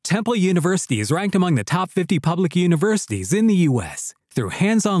Temple University is ranked among the top 50 public universities in the U.S. Through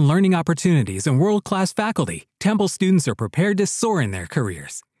hands-on learning opportunities and world-class faculty, Temple students are prepared to soar in their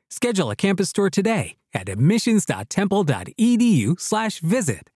careers. Schedule a campus tour today at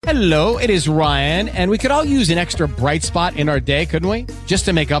admissions.temple.edu/visit. Hello, it is Ryan, and we could all use an extra bright spot in our day, couldn't we? Just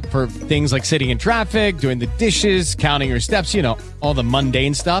to make up for things like sitting in traffic, doing the dishes, counting your steps, you know, all the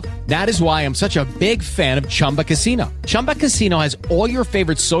mundane stuff. That is why I'm such a big fan of Chumba Casino. Chumba Casino has all your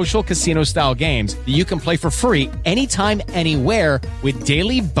favorite social casino-style games that you can play for free anytime, anywhere with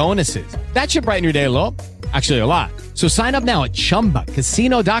daily bonuses. That should brighten your day a little. Actually, a lot. So sign up now at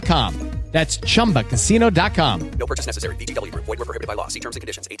ChumbaCasino.com. That's ChumbaCasino.com. No purchase necessary. VGW Group. Void where prohibited by law. See terms and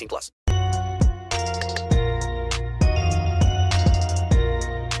conditions. 18+.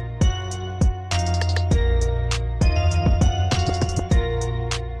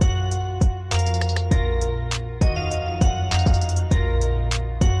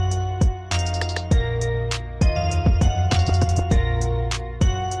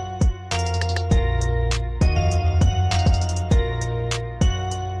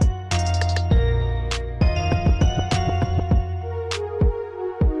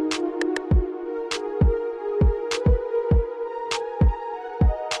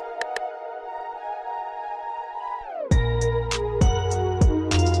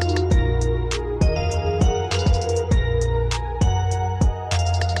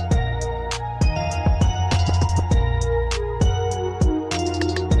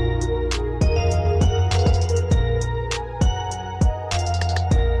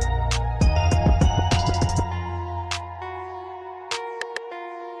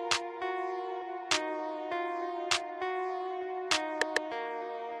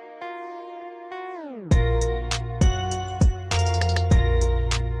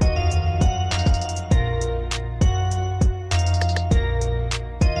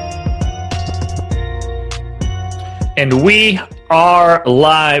 And we are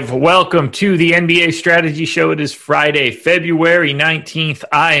live. Welcome to the NBA Strategy Show. It is Friday, February 19th.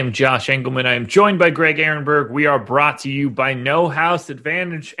 I am Josh Engelman. I am joined by Greg Ehrenberg. We are brought to you by No House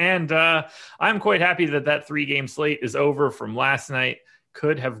Advantage. And I'm quite happy that three-game slate is over from last night.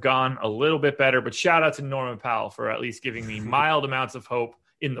 Could have gone a little bit better, but shout out to Norman Powell for at least giving me mild amounts of hope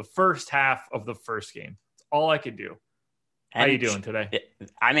in the first half of the first game. That's all I could do. How you doing today?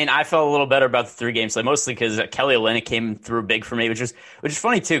 I mean, I felt a little better about the three games, like mostly because Kelly Olynyk came through big for me, which is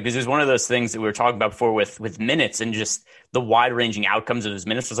funny too, because it was one of those things that we were talking about before with minutes and just the wide ranging outcomes of his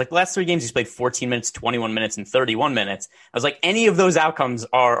minutes. It was like the last three games he's played 14 minutes, 21 minutes, and 31 minutes. I was like, any of those outcomes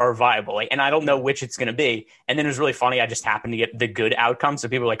are viable, like, and I don't know which it's going to be. And then it was really funny. I just happened to get the good outcome, so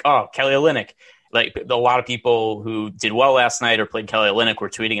people were like, "Oh, Kelly Olynyk." Like a lot of people who did well last night or played Kelly Olynyk were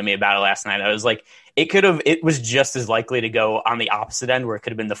tweeting at me about it last night. I was like, it was just as likely to go on the opposite end where it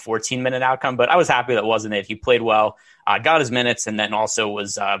could have been the 14-minute outcome, but I was happy that wasn't it. He played well, got his minutes, and then also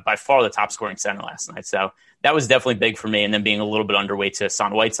was by far the top scoring center last night. So that was definitely big for me. And then being a little bit underweight to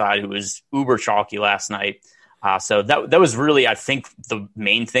Hassan Whiteside, who was uber chalky last night. So that was really, I think, the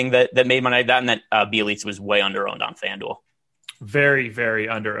main thing that made my night that, and that Bielitsa was way under-owned on FanDuel. Very, very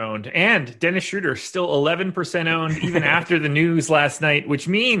under-owned. And Dennis Schroeder still 11% owned even after the news last night, which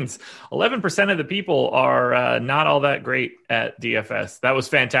means 11% of the people are not all that great at DFS. That was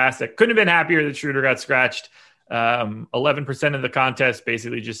fantastic. Couldn't have been happier that Schroeder got scratched. 11% of the contest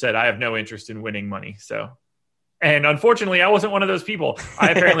basically just said, I have no interest in winning money. And unfortunately, I wasn't one of those people. I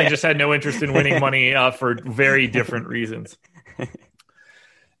apparently just had no interest in winning money for very different reasons.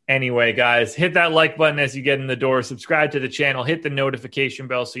 Anyway, guys, hit that like button as you get in the door. Subscribe to the channel. Hit the notification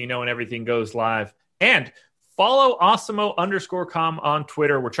bell so you know when everything goes live. And follow Osimo_com on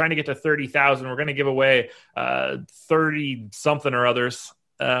Twitter. We're trying to get to 30,000. We're going to give away 30-something or others.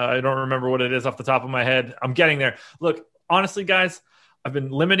 I don't remember what it is off the top of my head. I'm getting there. Look, honestly, guys, I've been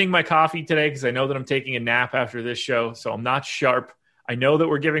limiting my coffee today because I know that I'm taking a nap after this show, so I'm not sharp. I know that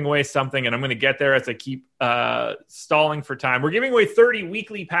we're giving away something, and I'm going to get there as I keep stalling for time. We're giving away 30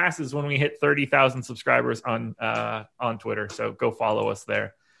 weekly passes when we hit 30,000 subscribers on Twitter, so go follow us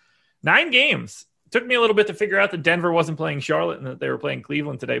there. 9 games. It took me a little bit to figure out that Denver wasn't playing Charlotte and that they were playing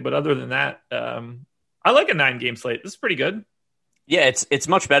Cleveland today, but other than that, I like a 9-game slate. This is pretty good. Yeah, it's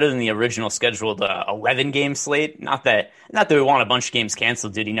much better than the original scheduled 11-game slate. Not that we want a bunch of games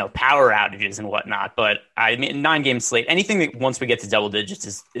canceled due to power outages and whatnot, but I mean 9-game slate. Anything that once we get to double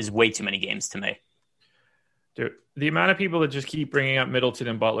digits is way too many games to me. Dude, the amount of people that just keep bringing up Middleton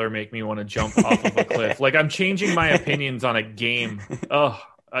and Butler make me want to jump off of a cliff. Like I'm changing my opinions on a game.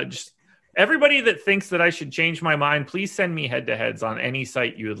 Everybody that thinks that I should change my mind, please send me head-to-heads on any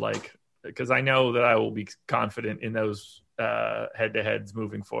site you would like, because I know that I will be confident in those head-to-heads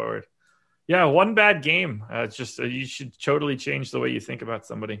moving forward. Yeah, one bad game. It's just you should totally change the way you think about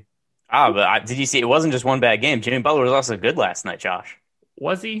somebody. But did you see? It wasn't just one bad game. Jimmy Butler was also good last night, Josh.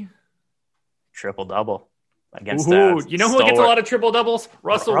 Was he? Triple-double against who gets a lot of triple-doubles?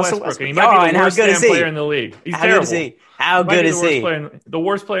 Russell Westbrook. And he might be the worst damn player in the league. He's terrible. How good is he? The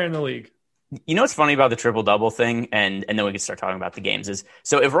worst player in the league. You know what's funny about the triple-double thing, and then we can start talking about the games, is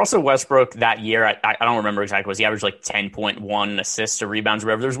so if Russell Westbrook that year, I don't remember exactly, was he averaged like 10.1 assists or rebounds or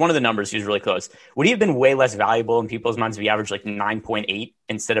whatever? There was one of the numbers he was really close. Would he have been way less valuable in people's minds if he averaged like 9.8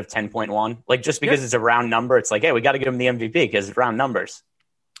 instead of 10.1? Like just because it's a round number, it's like, hey, we got to give him the MVP because it's round numbers.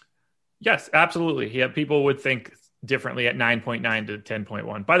 Yes, absolutely. Yeah, people would think differently at 9.9 to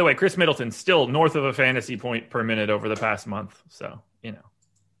 10.1. By the way, Chris Middleton's still north of a fantasy point per minute over the past month. So,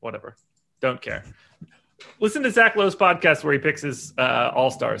 whatever. Don't care. Listen to Zach Lowe's podcast where he picks his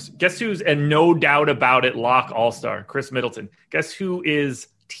all-stars. Guess who's, and no doubt about it, lock all-star? Chris Middleton. Guess who is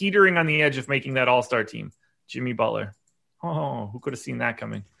teetering on the edge of making that all-star team? Jimmy Butler. Oh, who could have seen that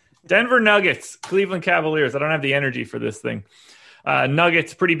coming? Denver Nuggets, Cleveland Cavaliers. I don't have the energy for this thing.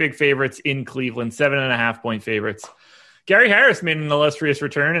 Nuggets, pretty big favorites in Cleveland, 7.5-point favorites. Gary Harris made an illustrious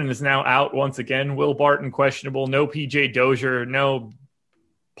return and is now out once again. Will Barton questionable. No PJ Dozier. No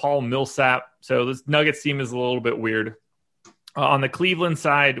Paul Millsap. So this Nuggets team is a little bit weird. On the Cleveland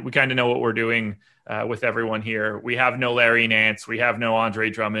side, we kind of know what we're doing with everyone here. We have no Larry Nance. We have no Andre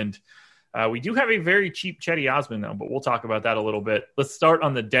Drummond. We do have a very cheap Chetty Osman, though, but we'll talk about that a little bit. Let's start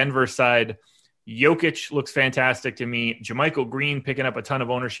on the Denver side. Jokic looks fantastic to me. JaMychal Green picking up a ton of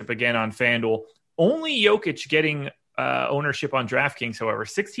ownership again on FanDuel. Only Jokic getting ownership on DraftKings, however.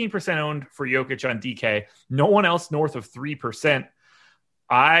 16% owned for Jokic on DK. No one else north of 3%.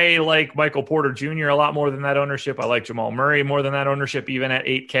 I like Michael Porter Jr. a lot more than that ownership. I like Jamal Murray more than that ownership, even at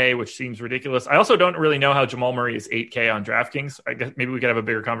 8K, which seems ridiculous. I also don't really know how Jamal Murray is 8K on DraftKings. I guess maybe we could have a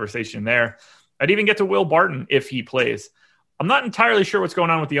bigger conversation there. I'd even get to Will Barton if he plays. I'm not entirely sure what's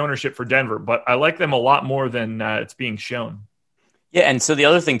going on with the ownership for Denver, but I like them a lot more than it's being shown. Yeah, and so the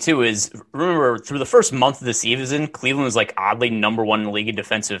other thing, too, is remember, through the first month of the season, Cleveland was like oddly number one in the league in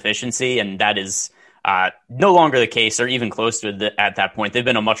defensive efficiency, and that is no longer the case, or even close to it at that point. They've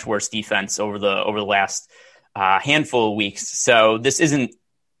been a much worse defense over the last handful of weeks. So this isn't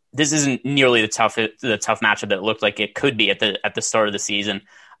nearly the tough matchup that it looked like it could be at the start of the season.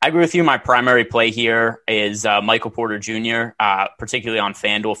 I agree with you. My primary play here is Michael Porter Jr., particularly on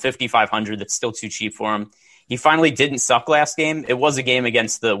FanDuel, 5,500. That's still too cheap for him. He finally didn't suck last game. It was a game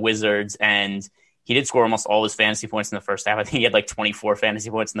against the Wizards, and he did score almost all his fantasy points in the first half. I think he had like 24 fantasy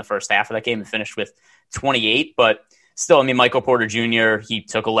points in the first half of that game and finished with 28. But still, I mean, Michael Porter Jr., he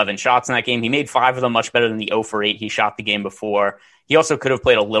took 11 shots in that game. He made 5 of them, much better than the 0 for 8 he shot the game before. He also could have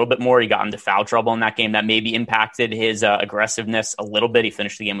played a little bit more. He got into foul trouble in that game. That maybe impacted his aggressiveness a little bit. He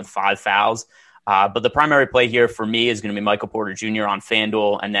finished the game with 5 fouls. But the primary play here for me is going to be Michael Porter Jr. on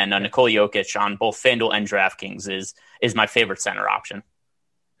FanDuel, and then Nikola Jokic on both FanDuel and DraftKings is my favorite center option.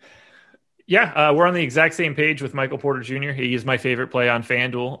 Yeah, we're on the exact same page with Michael Porter Jr. He is my favorite play on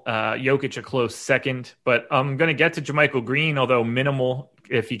FanDuel. Jokic a close second, but I'm going to get to JaMychal Green, although minimal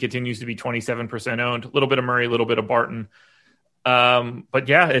if he continues to be 27% owned. A little bit of Murray, a little bit of Barton. But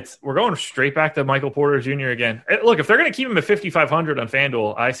yeah, we're going straight back to Michael Porter Jr. again. Look, if they're going to keep him at 5,500 on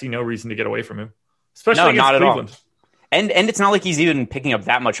FanDuel, I see no reason to get away from him, especially against Cleveland. And it's not like he's even picking up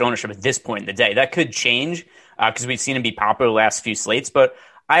that much ownership at this point in the day. That could change because we've seen him be popular the last few slates, but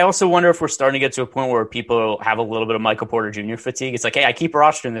I also wonder if we're starting to get to a point where people have a little bit of Michael Porter Jr. fatigue. It's like, hey, I keep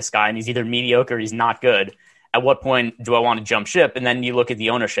rostering this guy, and he's either mediocre or he's not good. At what point do I want to jump ship? And then you look at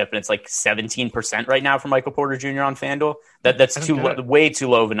the ownership, and it's like 17% right now for Michael Porter Jr. on FanDuel. That's way too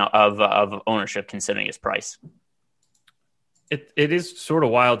low of ownership considering his price. It is sort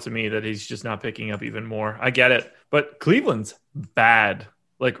of wild to me that he's just not picking up even more. I get it, but Cleveland's bad,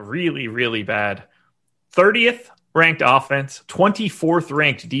 like really, really bad. 30th ranked offense, 24th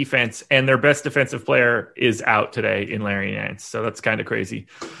ranked defense, and their best defensive player is out today in Larry Nance. So that's kind of crazy.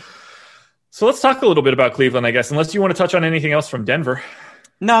 So let's talk a little bit about Cleveland, I guess, unless you want to touch on anything else from Denver.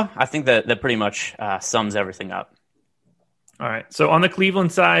 No, I think that pretty much sums everything up. All right. So on the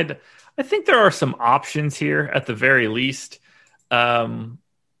Cleveland side, I think there are some options here at the very least.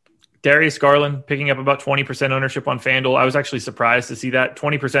 Darius Garland picking up about 20% ownership on FanDuel. I was actually surprised to see that.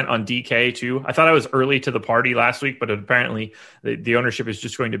 20% on DK too. I thought I was early to the party last week, but apparently the ownership is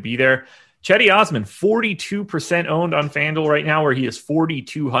just going to be there. Chetty Osman, 42% owned on FanDuel right now, where he is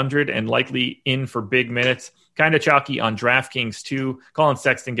 4,200 and likely in for big minutes. Kind of chalky on DraftKings too. Colin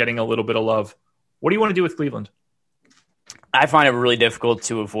Sexton getting a little bit of love. What do you want to do with Cleveland? I find it really difficult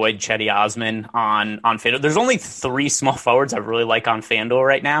to avoid Chetty Osman on FanDuel. There's only 3 small forwards I really like on FanDuel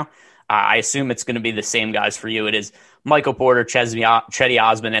right now. I assume it's going to be the same guys for you. It is Michael Porter, Chetty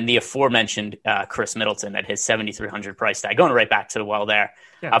Osman, and the aforementioned Chris Middleton at his 7,300 price tag. Going right back to the well there.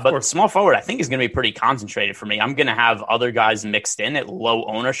 Yeah, but small forward, I think, is going to be pretty concentrated for me. I'm going to have other guys mixed in at low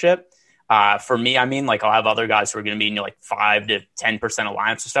ownership. For me, I mean, like I'll have other guys who are going to be in like 5 to 10%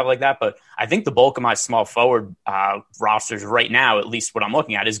 alliance or stuff like that. But I think the bulk of my small forward rosters right now, at least what I'm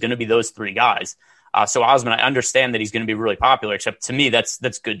looking at, is going to be those 3 guys. So Osman, I understand that he's going to be really popular, except to me,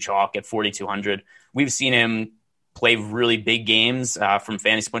 that's good chalk at 4,200. We've seen him play really big games from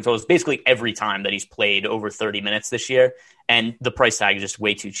fantasy point totals basically every time that he's played over 30 minutes this year. And the price tag is just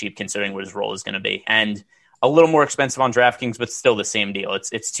way too cheap considering what his role is going to be. And a little more expensive on DraftKings, but still the same deal.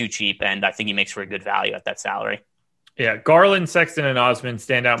 It's too cheap, and I think he makes for a good value at that salary. Yeah, Garland, Sexton, and Osman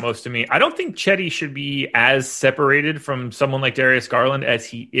stand out most to me. I don't think Chetty should be as separated from someone like Darius Garland as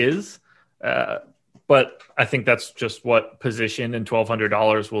he is, but I think that's just what position and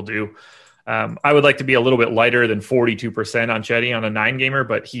 $1,200 will do. I would like to be a little bit lighter than 42% on Chetty on a 9-gamer,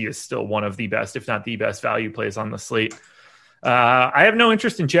 but he is still one of the best, if not the best, value plays on the slate. I have no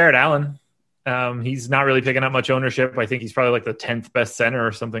interest in Jared Allen. He's not really picking up much ownership. I think he's probably like the 10th best center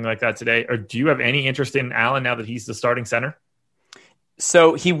or something like that today. Or do you have any interest in Allen now that he's the starting center?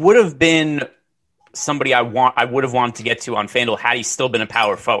 So he would have been somebody I would have wanted to get to on FanDuel had he still been a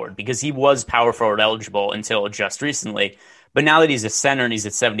power forward, because he was power forward eligible until just recently. But now that he's a center and he's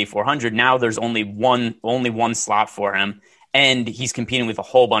at 7,400, now there's only one slot for him, and he's competing with a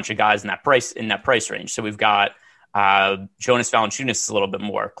whole bunch of guys in that price range. So we've got Jonas Valanciunas is a little bit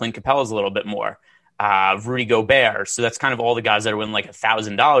more, Clint Capella is a little bit more, Rudy Gobert. So that's kind of all the guys that are winning like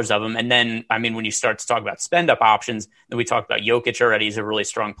 $1,000 of them. And then, I mean, when you start to talk about spend up options, then we talked about Jokic already. He's a really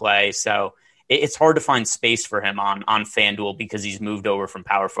strong play. So it's hard to find space for him on FanDuel because he's moved over from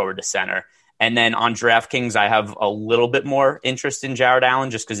power forward to center. And then on DraftKings, I have a little bit more interest in Jared Allen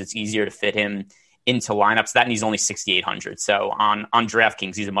just because it's easier to fit him into lineups. That, and he's only 6,800. So on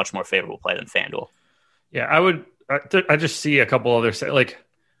DraftKings, he's a much more favorable play than FanDuel. Yeah, I just see a couple other, like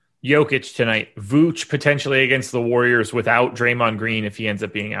Jokic tonight, Vooch potentially against the Warriors without Draymond Green if he ends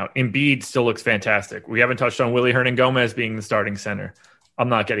up being out. Embiid still looks fantastic. We haven't touched on Willie Hernan-Gomez being the starting center. I'm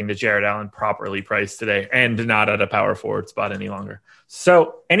not getting the Jared Allen properly priced today and not at a power forward spot any longer.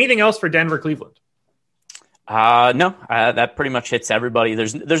 So anything else for Denver, Cleveland? No, that pretty much hits everybody.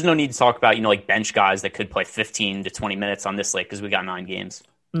 There's no need to talk about, like bench guys that could play 15 to 20 minutes on this slate because we got 9 games.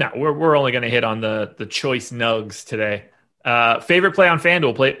 No, we're only going to hit on the choice nugs today. Favorite play on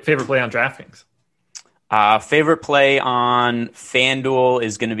FanDuel, favorite play on DraftKings? Favorite play on FanDuel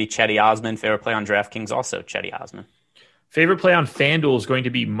is going to be Chetty Osman. Favorite play on DraftKings also Chetty Osman. Favorite play on FanDuel is going to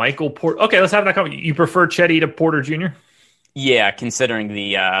be Michael Porter. Okay, let's have that comment. You prefer Chetty to Porter Jr.? Yeah, considering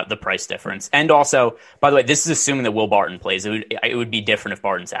the price difference. And also, by the way, this is assuming that Will Barton plays. It would be different if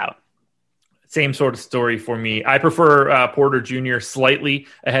Barton's out. Same sort of story for me. I prefer Porter Jr. slightly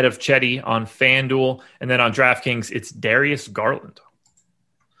ahead of Chetty on FanDuel. And then on DraftKings, it's Darius Garland.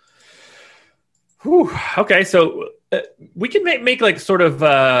 Whew. Okay, so we can make like sort of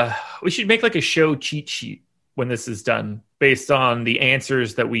we should make like a show cheat sheet when this is done based on the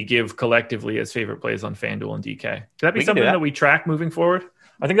answers that we give collectively as favorite plays on FanDuel and DK. Could that be something that we track moving forward?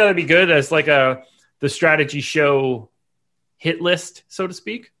 I think that would be good as like the strategy show hit list, so to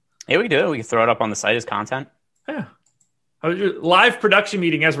speak. Yeah, we can do it. We can throw it up on the site as content. Yeah. Live production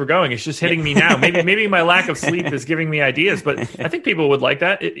meeting as we're going. It's just hitting me now. Maybe my lack of sleep is giving me ideas, but I think people would like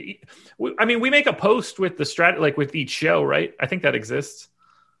that. We make a post with the like with each show, right? I think that exists.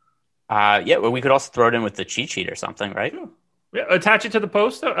 Yeah, well, we could also throw it in with the cheat sheet or something, right? Yeah, attach it to the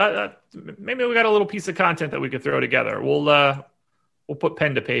post. Maybe we got a little piece of content that we could throw together. We'll put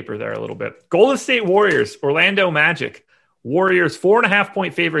pen to paper there a little bit. Golden State Warriors, Orlando Magic. Warriors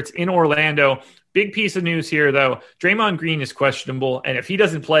 4.5-point favorites in Orlando. Big piece of news here, though. Draymond Green is questionable, and if he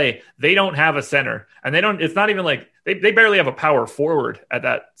doesn't play, they don't have a center, and it's not even like they barely have a power forward at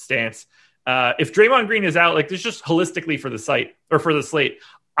that stance. If Draymond Green is out, like this just holistically for the site or for the slate,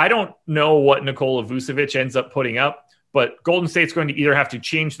 I don't know what Nikola Vucevic ends up putting up, but Golden State's going to either have to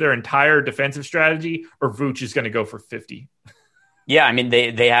change their entire defensive strategy or Vooch is going to go for 50. Yeah, I mean,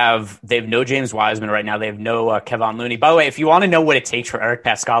 they have no James Wiseman right now. They have no Kevon Looney. By the way, if you want to know what it takes for Eric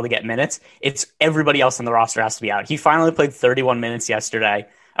Pascal to get minutes, it's everybody else on the roster has to be out. He finally played 31 minutes yesterday,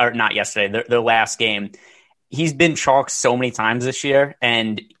 or not yesterday, their last game. He's been chalked so many times this year,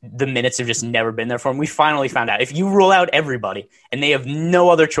 and the minutes have just never been there for him. We finally found out. If you rule out everybody and they have no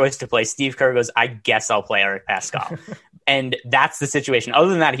other choice to play, Steve Kerr goes, I guess I'll play Eric Pascal. And that's the situation. Other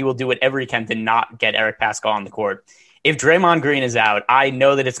than that, he will do whatever he can to not get Eric Pascal on the court. if Draymond Green is out, I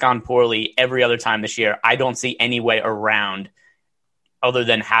know that it's gone poorly every other time this year. I don't see any way around other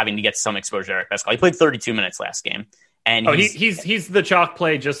than having to get some exposure to Eric Pascal. He played 32 minutes last game. And he's the chalk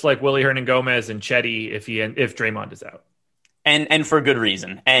play, just like Willie Hernan-Gomez and Chetty if Draymond is out. And for good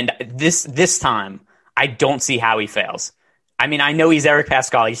reason. And this time, I don't see how he fails. I mean, I know he's Eric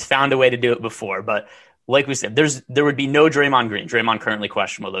Pascal. He's found a way to do it before. But like we said, there would be no Draymond Green. Draymond currently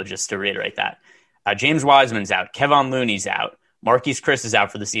questionable, though, just to reiterate that. James Wiseman's out. Kevon Looney's out. Marquise Chris is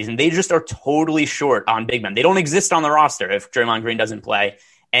out for the season. They just are totally short on big men. They don't exist on the roster if Draymond Green doesn't play.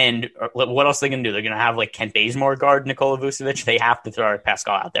 And what else are they going to do? They're going to have like Kent Bazemore guard Nikola Vucevic. They have to throw Eric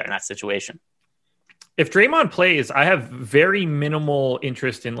Pascal out there in that situation. If Draymond plays, I have very minimal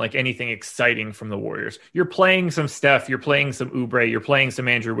interest in like anything exciting from the Warriors. You're playing some Steph, you're playing some Oubre, you're playing some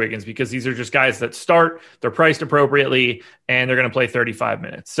Andrew Wiggins because these are just guys that start, they're priced appropriately, and they're going to play 35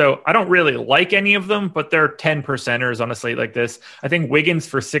 minutes. So I don't really like any of them, but they're 10%ers on a slate like this. I think Wiggins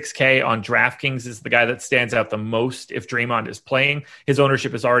for 6K on DraftKings is the guy that stands out the most if Draymond is playing. His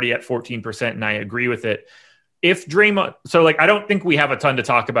ownership is already at 14%, and I agree with it. If Draymond, so like, I don't think we have a ton to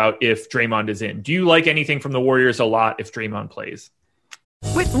talk about if Draymond is in. Do you like anything from the Warriors a lot if Draymond plays?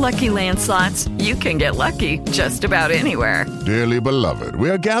 With Lucky Land Slots, you can get lucky just about anywhere. Dearly beloved,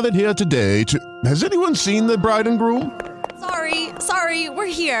 we are gathered here today to... Has anyone seen the bride and groom? Sorry, we're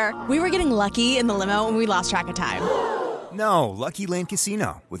here. We were getting lucky in the limo and we lost track of time. No, Lucky Land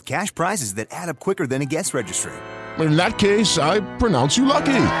Casino, with cash prizes that add up quicker than a guest registry. In that case, I pronounce you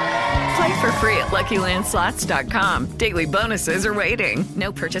lucky. Play for free at LuckyLandSlots.com. Daily bonuses are waiting.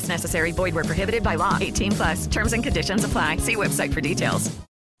 No purchase necessary. Void where prohibited by law. 18+. Terms and conditions apply. See website for details.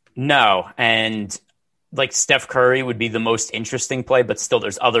 No, and like Steph Curry would be the most interesting play, but still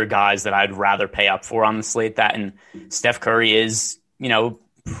there's other guys that I'd rather pay up for on the slate. And Steph Curry is,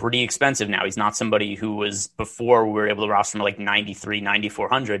 pretty expensive now. He's not somebody who was before we were able to roster him like 93,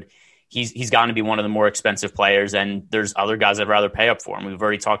 9,400. He's gotten to be one of the more expensive players, and there's other guys I'd rather pay up for him. We've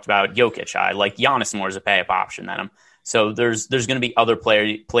already talked about Jokic. I like Giannis more as a pay-up option than him. So there's going to be other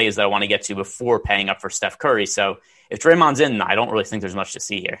plays that I want to get to before paying up for Steph Curry. So if Draymond's in, I don't really think there's much to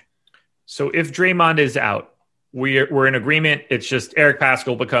see here. So if Draymond is out, we're in agreement. It's just Eric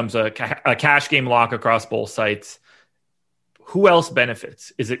Pascal becomes a cash game lock across both sites. Who else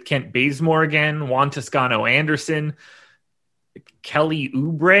benefits? Is it Kent Bazemore again? Juan Toscano-Anderson? Kelly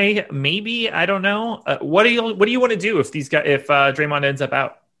Oubre, maybe? I don't know. What do you want to do if Draymond ends up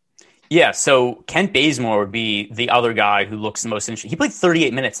out? Yeah, so Kent Bazemore would be the other guy who looks the most interesting. He played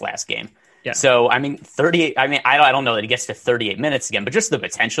 38 minutes last game. Yeah. So, 38. I don't know that he gets to 38 minutes again, but just the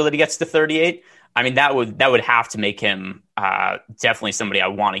potential that he gets to 38. That would have to make him definitely somebody I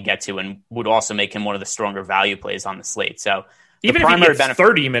want to get to, and would also make him one of the stronger value plays on the slate. So, even if he gets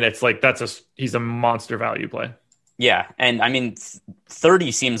 30 minutes, like he's a monster value play. Yeah, and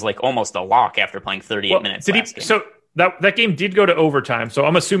 30 seems like almost a lock after playing 38 minutes last game. So that game did go to overtime, so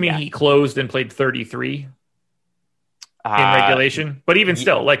I'm assuming he closed and played 33 in regulation. But even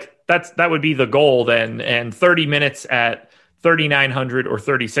still, like that would be the goal then, and 30 minutes at 3,900 or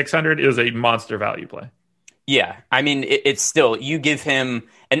 3,600 is a monster value play. Yeah, it's still, you give him,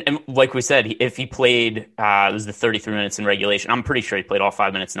 and like we said, if he played, it was the 33 minutes in regulation. I'm pretty sure he played all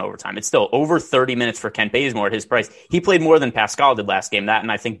 5 minutes in overtime. It's still over 30 minutes for Kent Bazemore at his price. He played more than Pascal did last game,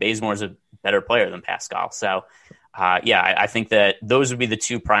 and I think Bazemore is a better player than Pascal. So, I think that those would be the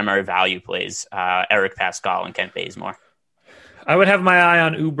two primary value plays, Eric Pascal and Kent Bazemore. I would have my eye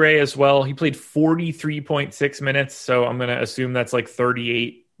on Oubre as well. He played 43.6 minutes, so I'm going to assume that's like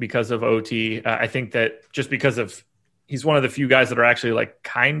 38 because of OT. I think that just because of he's one of the few guys that are actually like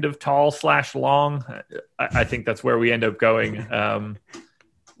kind of tall / long. I think that's where we end up going.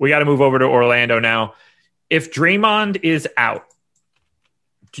 We got to move over to Orlando now. If Draymond is out,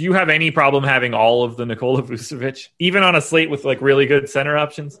 do you have any problem having all of the Nikola Vucevic, even on a slate with like really good center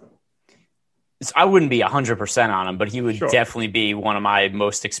options? I wouldn't be 100% on him, but he would definitely be one of my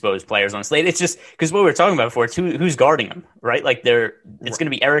most exposed players on the slate. It's just because what we were talking about before, who's guarding him, right? Like it's going to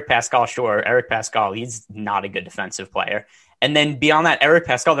be Eric Pascal. Sure, Eric Pascal, he's not a good defensive player. And then beyond that, Eric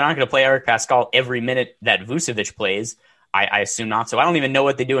Pascal, they're not going to play Eric Pascal every minute that Vucevic plays. I assume not. So I don't even know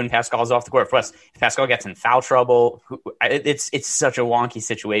what they do when Pascal's off the court. Plus, if Pascal gets in foul trouble, it's such a wonky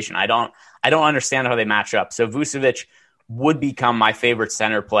situation. I don't understand how they match up. So Vucevic would become my favorite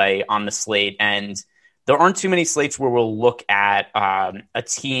center play on the slate. And there aren't too many slates where we'll look at a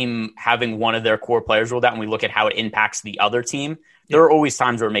team having one of their core players ruled out and we look at how it impacts the other team. There are always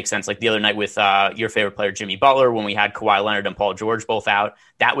times where it makes sense. Like the other night with your favorite player, Jimmy Butler, when we had Kawhi Leonard and Paul George both out,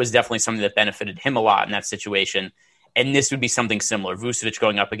 that was definitely something that benefited him a lot in that situation. And this would be something similar. Vucevic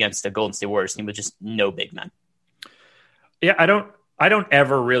going up against a Golden State Warriors team with just no big men. Yeah, I don't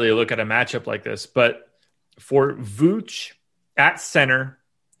ever really look at a matchup like this, but for Vooch at center,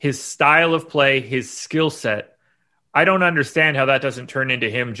 his style of play, his skill set, I don't understand how that doesn't turn into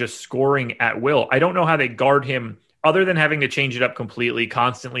him just scoring at will. I don't know how they guard him other than having to change it up completely,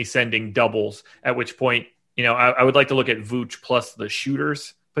 constantly sending doubles, at which point, I would like to look at Vooch plus the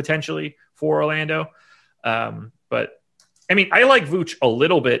shooters potentially for Orlando. But I mean, I like Vooch a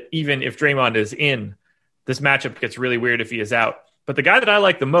little bit, even if Draymond is in. This matchup gets really weird if he is out. But the guy that I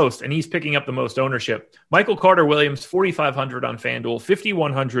like the most, and he's picking up the most ownership, Michael Carter-Williams, 4,500 on FanDuel,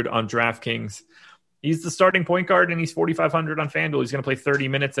 5,100 on DraftKings. He's the starting point guard, and he's 4,500 on FanDuel. He's going to play 30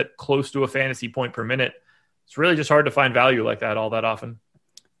 minutes at close to a fantasy point per minute. It's really just hard to find value like that all that often.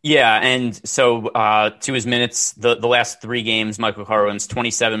 Yeah, and so to his minutes, the last 3 games, Michael Carter-Williams,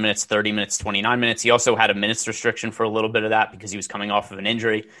 27 minutes, 30 minutes, 29 minutes. He also had a minutes restriction for a little bit of that because he was coming off of an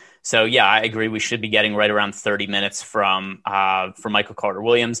injury. So, yeah, I agree. We should be getting right around 30 minutes from Michael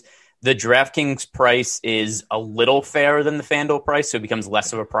Carter-Williams. The DraftKings price is a little fairer than the FanDuel price, so it becomes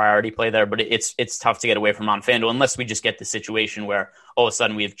less of a priority play there. But it's tough to get away from on FanDuel unless we just get the situation where all of a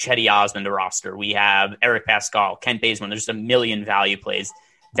sudden we have Chetty Osman to roster. We have Eric Pascal, Kent Bazemore. There's just a million value plays.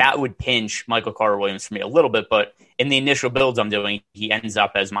 That would pinch Michael Carter-Williams for me a little bit. But in the initial builds I'm doing, he ends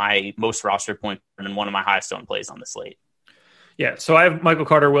up as my most rostered point and one of my highest owned plays on the slate. Yeah, so I have Michael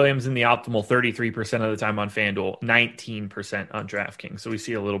Carter-Williams in the optimal 33% of the time on FanDuel, 19% on DraftKings. So we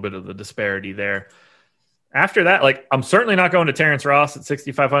see a little bit of the disparity there. After that, I'm certainly not going to Terrence Ross at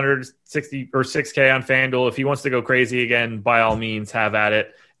 6,500, 60 or 6K on FanDuel. If he wants to go crazy again, by all means, have at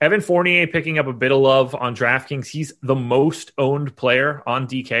it. Evan Fournier picking up a bit of love on DraftKings. He's the most owned player on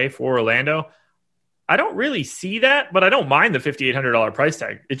DK for Orlando. I don't really see that, but I don't mind the $5,800 price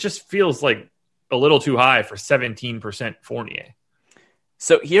tag. It just feels like a little too high for 17% Fournier.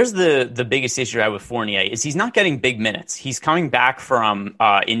 So here's the biggest issue I have with Fournier is he's not getting big minutes. He's coming back from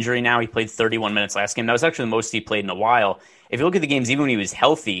injury now. He played 31 minutes last game. That was actually the most he played in a while. If you look at the games, even when he was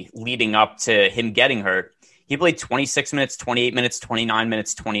healthy leading up to him getting hurt, he played 26 minutes, 28 minutes, 29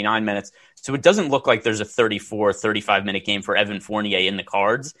 minutes, 29 minutes. So it doesn't look like there's a 34, 35-minute game for Evan Fournier in the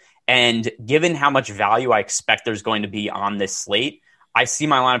cards. And given how much value I expect there's going to be on this slate, I see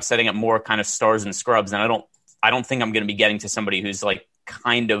my lineup setting up more kind of stars and scrubs, and I don't think I'm going to be getting to somebody who's like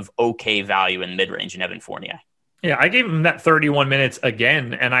kind of okay value in mid-range in Evan Fournier. Yeah, I gave him that 31 minutes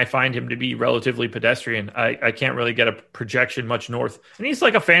again, and I find him to be relatively pedestrian. I can't really get a projection much north. And he's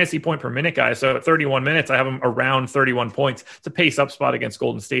like a fantasy point per minute guy, so at 31 minutes, I have him around 31 points. It's a pace-up spot against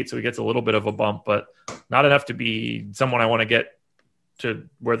Golden State, so he gets a little bit of a bump, but not enough to be someone I want to get to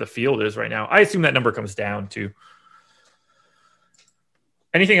where the field is right now. I assume that number comes down, too.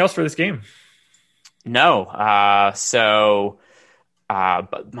 Anything else for this game? No.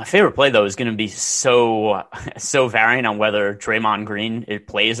 But my favorite play, though, is going to be so varying on whether Draymond Green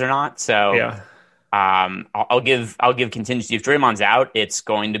plays or not. So yeah. I'll give contingency. If Draymond's out, it's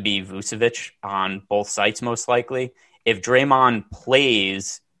going to be Vucevic on both sites most likely. If Draymond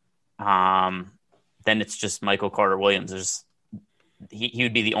plays, then it's just Michael Carter-Williams. He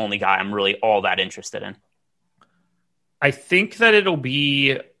would be the only guy I'm really all that interested in. I think that it'll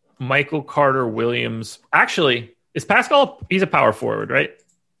be Michael Carter-Williams. Actually, is Pascal? He's a power forward, right?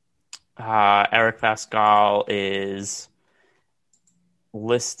 Eric Pascal is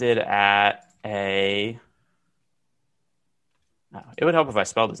listed at a... it would help if I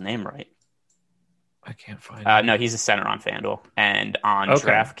spelled his name right. I can't find it. No, he's a center on FanDuel. And on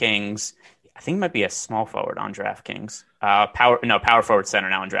DraftKings, I think he might be a small forward on DraftKings. Power forward center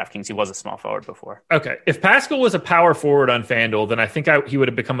now on DraftKings. He was a small forward before. Okay. If Pascal was a power forward on FanDuel, then I think he would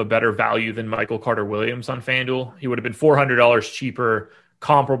have become a better value than Michael Carter-Williams on FanDuel. He would have been $400 cheaper,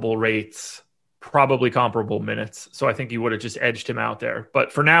 comparable rates, probably comparable minutes. So I think he would have just edged him out there.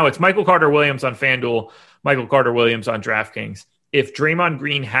 But for now, it's Michael Carter-Williams on FanDuel, Michael Carter-Williams on DraftKings. If Draymond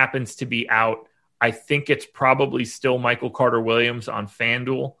Green happens to be out, I think it's probably still Michael Carter-Williams on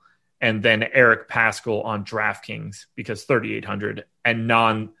FanDuel and then Eric Pascal on DraftKings because 3,800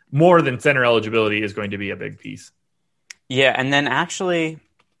 and more than center eligibility is going to be a big piece. Yeah, and then actually,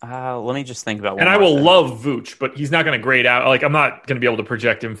 let me just think about one. And I will love Vooch, but he's not going to grade out. I'm not going to be able to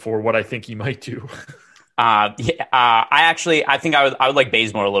project him for what I think he might do. I think I would like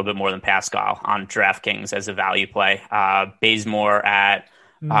Bazemore a little bit more than Pascal on DraftKings as a value play. Bazemore at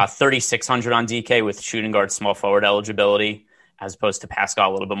 3,600 on DK with shooting guard small forward eligibility, as opposed to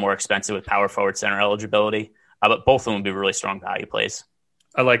Pascal a little bit more expensive with power forward center eligibility. But both of them would be really strong value plays.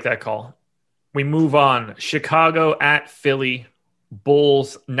 I like that call. We move on. Chicago at Philly.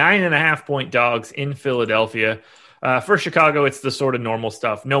 Bulls, 9.5-point dogs in Philadelphia. For Chicago, it's the sort of normal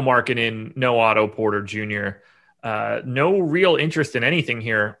stuff. No Markkanen, no Otto Porter Jr. No real interest in anything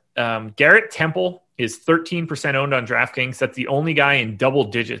here. Garrett Temple is 13% owned on DraftKings. That's the only guy in double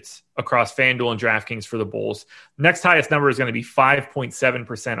digits across FanDuel and DraftKings for the Bulls. Next highest number is going to be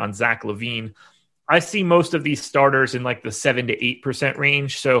 5.7% on Zach LaVine. I see most of these starters in like the 7 to 8%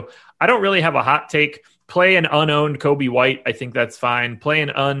 range. So I don't really have a hot take. Play an unowned Kobe White. I think that's fine. Play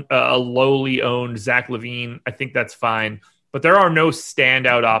a lowly owned Zach LaVine. I think that's fine. But there are no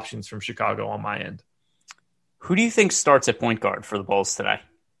standout options from Chicago on my end. Who do you think starts at point guard for the Bulls today?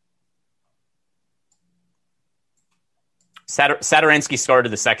 Satoransky started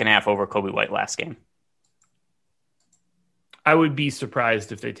the second half over Kobe White last game. I would be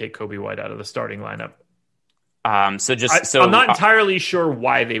surprised if they take Kobe White out of the starting lineup. I'm not entirely sure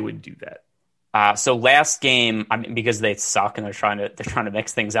why they would do that. So last game, because they suck and they're trying to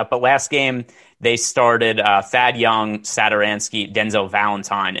mix things up. But last game they started Thad Young, Satoransky, Denzel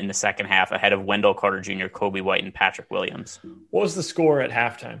Valentine in the second half ahead of Wendell Carter Jr., Kobe White, and Patrick Williams. What was the score at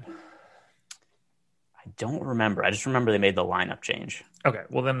halftime? I don't remember. I just remember they made the lineup change. Okay,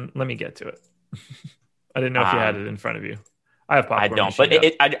 well then let me get to it. I didn't know if you had it in front of you. I have popcorn. I don't, but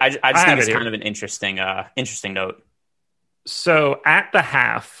I just think it's kind of an interesting note. So at the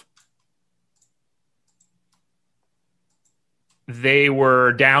half, they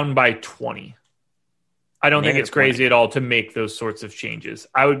were down by 20. I don't think it's crazy at all to make those sorts of changes.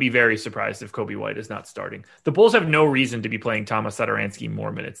 I would be very surprised if Kobe White is not starting. The Bulls have no reason to be playing Thomas Satoransky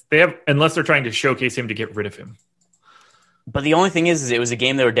more minutes. They have, unless they're trying to showcase him to get rid of him. But the only thing is it was a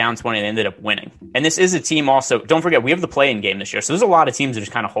game they were down 20 and they ended up winning. And this is a team also, don't forget, we have the play-in game this year. So there's a lot of teams that are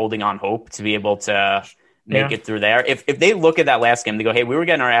just kind of holding on hope to be able to make it through there. If they look at that last game, they go, hey, we were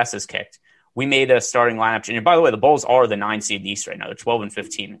getting our asses kicked. We made a starting lineup change. And by the way, the Bulls are the 9 seed in the East right now. They're 12 and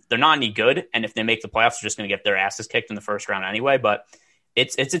 15. They're not any good. And if they make the playoffs, they're just going to get their asses kicked in the first round anyway. But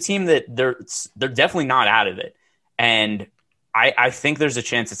it's a team that they're definitely not out of it. And I think there's a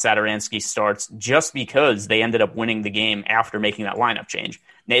chance that Satoransky starts just because they ended up winning the game after making that lineup change.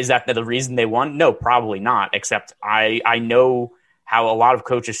 Now, is that the reason they won? No, probably not. Except I know how a lot of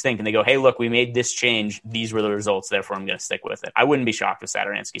coaches think, and they go, hey, look, we made this change. These were the results. Therefore, I'm going to stick with it. I wouldn't be shocked if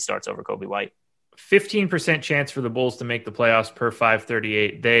Satoransky starts over Kobe White. 15% chance for the Bulls to make the playoffs per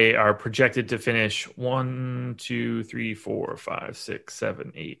 538. They are projected to finish 1, 2, 3, 4, 5, 6,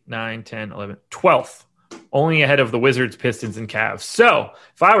 7, 8, 9, 10, 11, 12th. Only ahead of the Wizards, Pistons, and Cavs. So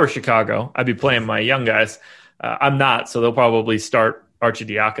if I were Chicago, I'd be playing my young guys. I'm not, so they'll probably start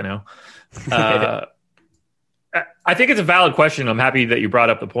Arcidiacono. I think it's a valid question. I'm happy that you brought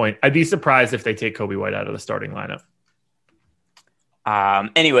up the point. I'd be surprised if they take Kobe White out of the starting lineup.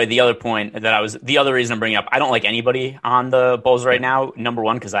 Anyway, the other reason I'm bringing up, I don't like anybody on the Bulls right now. Number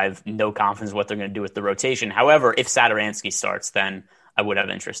one, because I have no confidence in what they're going to do with the rotation. However, if Satoransky starts, then I would have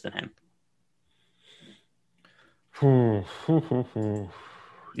interest in him.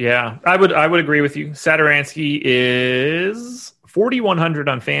 Yeah, I would agree with you. Satoransky is 4,100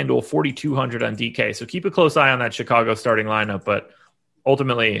 on FanDuel, 4,200 on DK. So keep a close eye on that Chicago starting lineup. But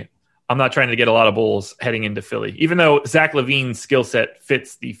ultimately, I'm not trying to get a lot of Bulls heading into Philly. Even though Zach LaVine's skill set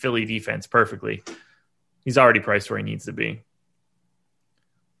fits the Philly defense perfectly, he's already priced where he needs to be.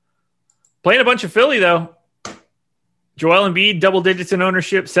 Playing a bunch of Philly, though. Joel Embiid, double digits in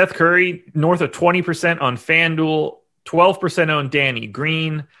ownership. Seth Curry, north of 20% on FanDuel. 12% owned Danny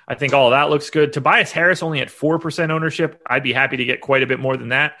Green. I think all of that looks good. Tobias Harris only at 4% ownership. I'd be happy to get quite a bit more than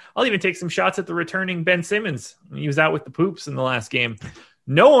that. I'll even take some shots at the returning Ben Simmons. He was out with the poops in the last game.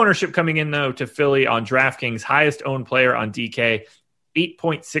 No ownership coming in, though, to Philly on DraftKings. Highest owned player on DK.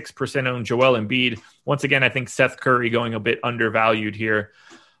 8.6% owned Joel Embiid. Once again, I think Seth Curry going a bit undervalued here.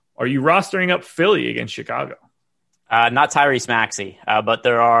 Are you rostering up Philly against Chicago? Not Tyrese Maxey, but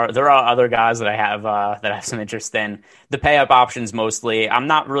there are other guys that I have some interest in. The pay-up options mostly. I'm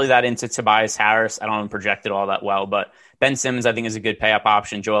not really that into Tobias Harris. I don't have him projected all that well, but Ben Simmons I think is a good pay-up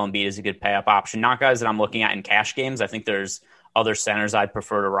option. Joel Embiid is a good pay-up option. Not guys that I'm looking at in cash games. I think there's other centers I'd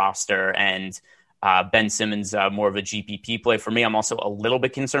prefer to roster, and Ben Simmons more of a GPP play for me. I'm also a little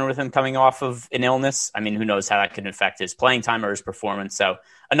bit concerned with him coming off of an illness. I mean, who knows how that could affect his playing time or his performance. So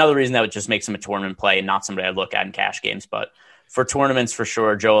another reason that would just makes him a tournament play and not somebody I'd look at in cash games. But for tournaments, for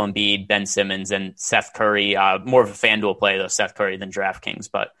sure, Joel Embiid, Ben Simmons, and Seth Curry, more of a FanDuel play, though, Seth Curry than DraftKings.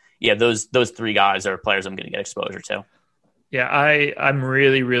 But yeah, those three guys are players I'm going to get exposure to. Yeah, I'm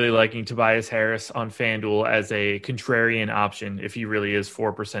really, really liking Tobias Harris on FanDuel as a contrarian option if he really is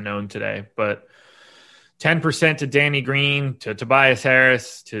 4% owned today. But 10% to Danny Green, to Tobias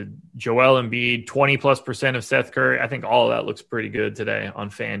Harris, to Joel Embiid, 20+% of Seth Curry. I think all of that looks pretty good today on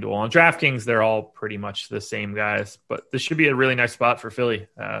FanDuel. On DraftKings, they're all pretty much the same guys, but this should be a really nice spot for Philly.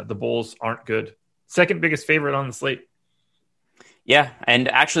 The Bulls aren't good. second biggest favorite on the slate. Yeah, and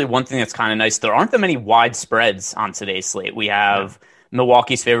actually one thing that's kind of nice, there aren't that many wide spreads on today's slate. We have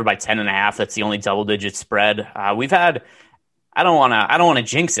Milwaukee's favored by 10.5. That's the only double-digit spread. We've had, I don't want to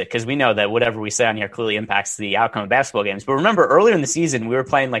jinx it because we know that whatever we say on here clearly impacts the outcome of basketball games. But remember, earlier in the season, we were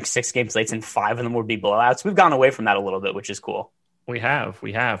playing like 6-game slates and 5 of them would be blowouts. We've gone away from that a little bit, which is cool. We have.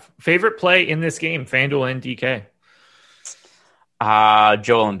 Favorite play in this game, FanDuel and DK?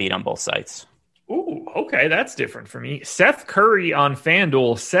 Joel Embiid on both sites. Ooh, okay, that's different for me. Seth Curry on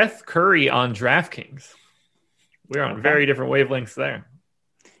FanDuel, Seth Curry on DraftKings. We're on very different wavelengths there.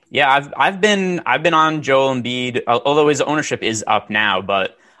 Yeah, I've been on Joel Embiid, although his ownership is up now.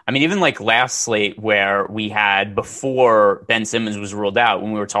 But I mean, even like last slate where we had before Ben Simmons was ruled out,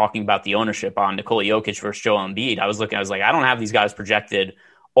 when we were talking about the ownership on Nikola Jokic versus Joel Embiid, I was like, I don't have these guys projected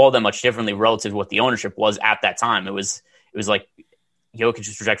all that much differently relative to what the ownership was at that time. It was like Jokic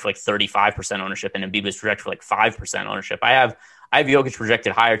was projected for like 35% ownership and Embiid was projected for like 5% ownership. I have Jokic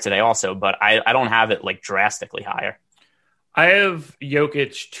projected higher today also, but I don't have it like drastically higher. I have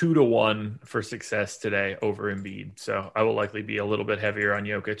Jokic 2-1 for success today over Embiid, so I will likely be a little bit heavier on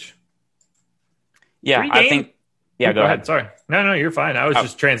Jokic. Yeah, I think. Yeah, go ahead. Sorry, no, you're fine. I was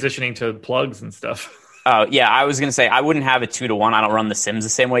just transitioning to plugs and stuff. Oh, yeah, I was going to say I wouldn't have it 2-1. I don't run the Sims the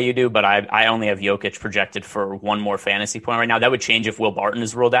same way you do, but I only have Jokic projected for one more fantasy point right now. That would change if Will Barton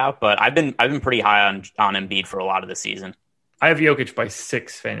is ruled out, but I've been pretty high on Embiid for a lot of the season. I have Jokic by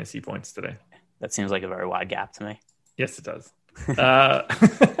 6 fantasy points today. That seems like a very wide gap to me. Yes, it does. All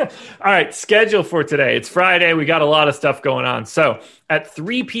right, schedule for today. It's Friday. We got a lot of stuff going on. So at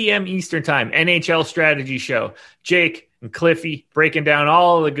 3 p.m. Eastern time, NHL Strategy Show. Jake and Cliffy breaking down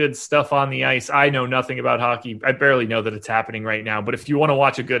all the good stuff on the ice. I know nothing about hockey. I barely know that it's happening right now. But if you want to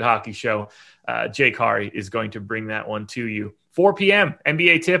watch a good hockey show, Jake Hari is going to bring that one to you. 4 p.m.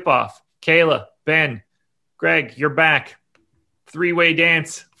 NBA tip-off. Kayla, Ben, Greg, you're back. 3-way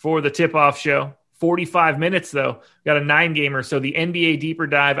dance for the tip-off show. 45 minutes, though. We got a 9-gamer. So the NBA Deeper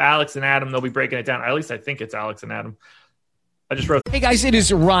Dive, Alex and Adam, they'll be breaking it down. At least I think it's Alex and Adam. I just wrote. Hey, guys, it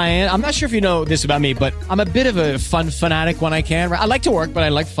is Ryan. I'm not sure if you know this about me, but I'm a bit of a fun fanatic when I can. I like to work, but I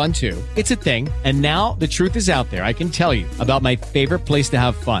like fun, too. It's a thing. And now the truth is out there. I can tell you about my favorite place to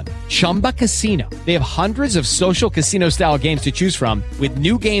have fun. Chumba Casino. They have hundreds of social casino-style games to choose from with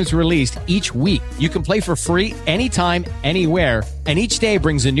new games released each week. You can play for free anytime, anywhere, and each day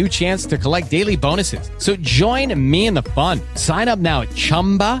brings a new chance to collect daily bonuses. So join me in the fun. Sign up now at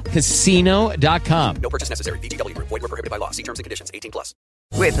ChumbaCasino.com. No purchase necessary. VGW. Void where prohibited by law. See terms and conditions. 18+.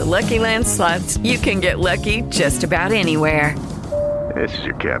 With the Lucky Land Slots, you can get lucky just about anywhere. This is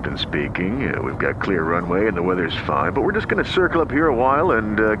your captain speaking. We've got clear runway and the weather's fine, but we're just going to circle up here a while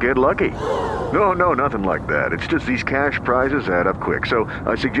and get lucky. No, nothing like that. It's just these cash prizes add up quick. So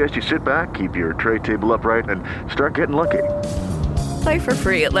I suggest you sit back, keep your tray table upright, and start getting lucky. Play for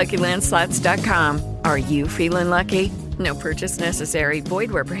free at LuckyLandSlots.com. Are you feeling lucky? No purchase necessary.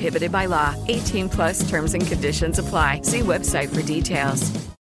 Void where prohibited by law. 18+ terms and conditions apply. See website for details.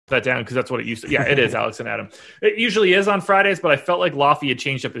 That down because that's what it used to. Yeah, it is Alex and Adam. It usually is on Fridays, but I felt like Lofty had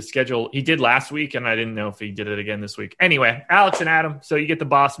changed up his schedule. He did last week, and I didn't know if he did it again this week. Anyway, Alex and Adam. So you get the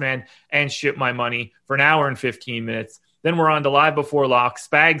boss man and Ship My Money for an hour and 15 minutes. Then we're on to Live Before Lock,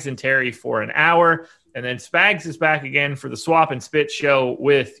 Spags and Terry for an hour. And then Spags is back again for the Swap and Spit show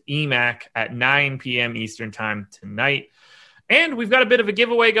with EMAC at 9 p.m. Eastern time tonight. And we've got a bit of a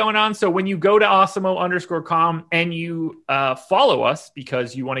giveaway going on. So when you go to Awesemo_com and you follow us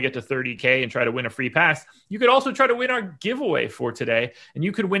because you want to get to 30K and try to win a free pass, you could also try to win our giveaway for today. And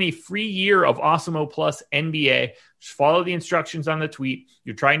you could win a free year of Awesemo Plus NBA. Just follow the instructions on the tweet.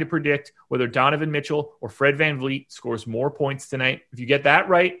 You're trying to predict whether Donovan Mitchell or Fred VanVleet scores more points tonight. If you get that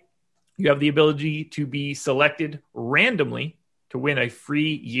right, you have the ability to be selected randomly to win a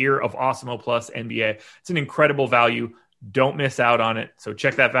free year of Awesemo Plus NBA. It's an incredible value. Don't miss out on it. So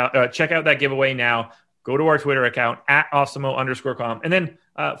check out that giveaway now. Go to our Twitter account at Awesemo_com and then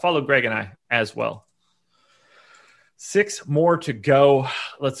follow Greg and I as well. 6 more to go.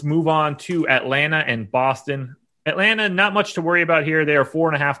 Let's move on to Atlanta and Boston. Atlanta, not much to worry about here. They are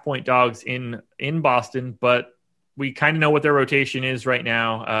 4.5-point dogs in Boston, but we kind of know what their rotation is right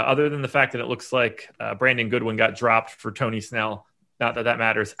now, other than the fact that it looks like Brandon Goodwin got dropped for Tony Snell. Not that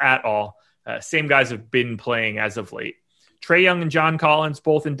matters at all. Same guys have been playing as of late. Trae Young and John Collins,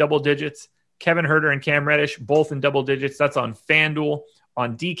 both in double digits. Kevin Huerter and Cam Reddish, both in double digits. That's on FanDuel.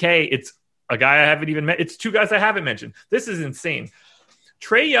 On DK, it's a guy I haven't even met. It's 2 guys I haven't mentioned. This is insane.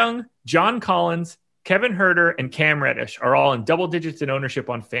 Trae Young, John Collins, Kevin Huerter, and Cam Reddish are all in double digits in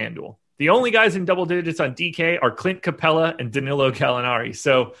ownership on FanDuel. The only guys in double digits on DK are Clint Capella and Danilo Gallinari.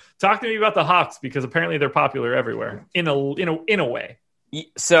 So talk to me about the Hawks, because apparently they're popular everywhere in a way.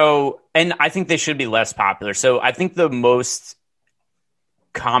 So, and I think they should be less popular. So I think the most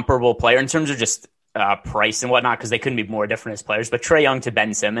comparable player in terms of just price and whatnot, because they couldn't be more different as players, but Trae Young to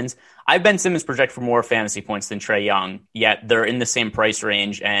Ben Simmons. I have Ben Simmons project for more fantasy points than Trae Young, yet they're in the same price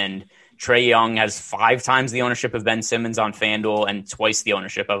range, and Trae Young has 5 times the ownership of Ben Simmons on FanDuel and twice the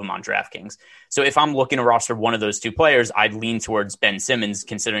ownership of him on DraftKings. So if I'm looking to roster one of those two players, I'd lean towards Ben Simmons,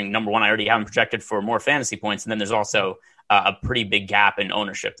 considering, number one, I already have him projected for more fantasy points, and then there's also a pretty big gap in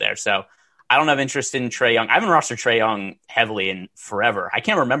ownership there. So I don't have interest in Trae Young. I haven't rostered Trae Young heavily in forever. I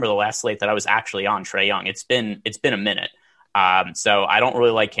can't remember the last slate that I was actually on Trae Young. It's been a minute. So I don't really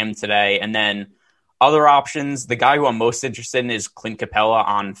like him today. And then other options, the guy who I'm most interested in is Clint Capella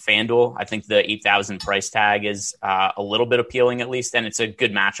on FanDuel. I think the 8,000 price tag is a little bit appealing, at least, and it's a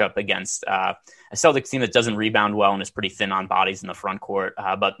good matchup against a Celtics team that doesn't rebound well and is pretty thin on bodies in the front court,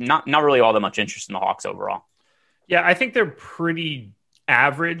 but not really all that much interest in the Hawks overall. Yeah, I think they're pretty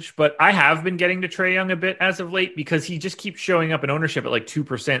average, but I have been getting to Trae Young a bit as of late, because he just keeps showing up in ownership at like 2%,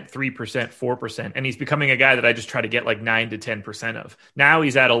 3%, 4%. And he's becoming a guy that I just try to get like 9 to 10% of. Now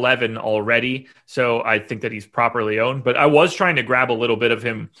he's at 11 already. So I think that he's properly owned, but I was trying to grab a little bit of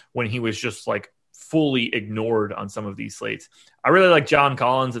him when he was just like fully ignored on some of these slates. I really like John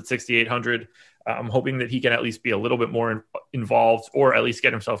Collins at 6,800. I'm hoping that he can at least be a little bit more involved, or at least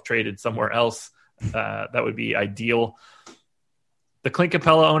get himself traded somewhere else. That would be ideal. The Clint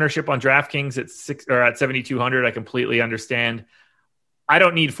Capella ownership on DraftKings at 7,200, I completely understand. I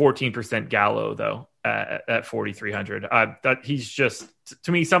don't need 14% Gallo though at 4,300. That he's just,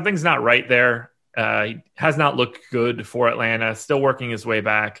 to me, something's not right there. He has not looked good for Atlanta. Still working his way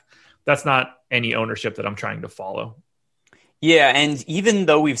back. That's not any ownership that I'm trying to follow. Yeah, and even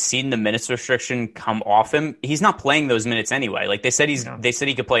though we've seen the minutes restriction come off him, he's not playing those minutes anyway. Like they said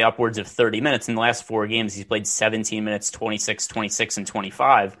he could play upwards of 30 minutes. In the last 4 games, he's played 17 minutes, 26, 26, and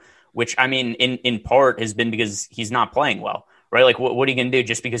 25, which, I mean, in part has been because he's not playing well, right? Like what are you going to do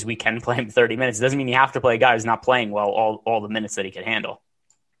just because we can play him 30 minutes? It doesn't mean you have to play a guy who's not playing well all the minutes that he can handle.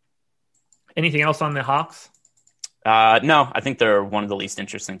 Anything else on the Hawks? No, I think they're one of the least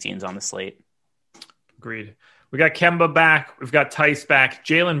interesting teams on the slate. Agreed. We got Kemba back. We've got Tice back.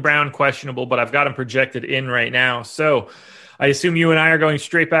 Jaylen Brown questionable, but I've got him projected in right now. So I assume you and I are going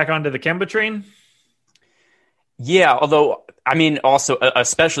straight back onto the Kemba train? Yeah, although, I mean, also,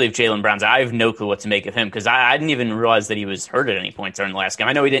 especially if Jaylen Brown's, I have no clue what to make of him, because I didn't even realize that he was hurt at any point during the last game.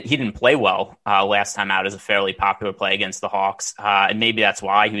 I know he didn't play well last time out as a fairly popular play against the Hawks, and maybe that's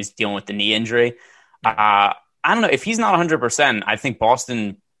why he was dealing with the knee injury. I don't know. If he's not 100%, I think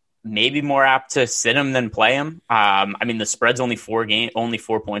Boston maybe more apt to sit him than play him. I mean, the spread's only 4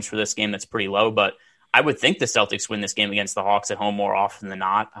 points for this game. That's pretty low, but I would think the Celtics win this game against the Hawks at home more often than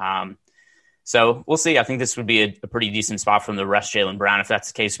not. So we'll see. I think this would be a pretty decent spot from the rest Jaylen Brown. If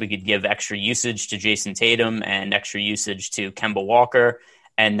that's the case, we could give extra usage to Jason Tatum and extra usage to Kemba Walker.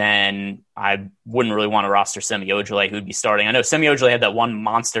 And then I wouldn't really want to roster Semi Ojeleye, who'd be starting. I know Semi Ojeleye had that one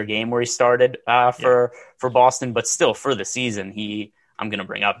monster game where he started for Boston, but still for the season, I'm going to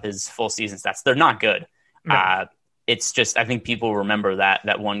bring up his full season stats. They're not good. No. It's just, I think people remember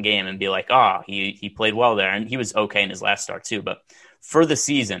that one game and be like, oh, he played well there. And he was okay in his last start too. But for the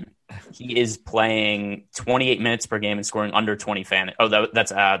season, he is playing 28 minutes per game and scoring under 20 fantasy. Oh,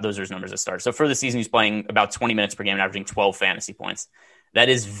 those are his numbers at start. So for the season, he's playing about 20 minutes per game and averaging 12 fantasy points. That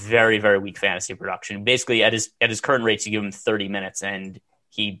is very, very weak fantasy production. Basically, at his current rates, you give him 30 minutes and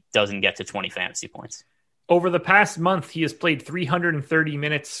he doesn't get to 20 fantasy points. Over the past month, he has played 330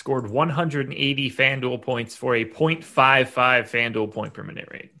 minutes, scored 180 FanDuel points for a 0.55 FanDuel point per minute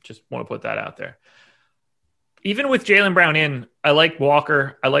rate. Just want to put that out there. Even with Jaylen Brown in, I like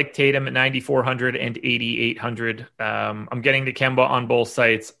Walker. I like Tatum at 9,400 and 8,800. I'm getting to Kemba on both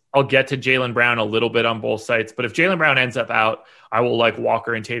sites. I'll get to Jaylen Brown a little bit on both sites. But if Jaylen Brown ends up out, I will like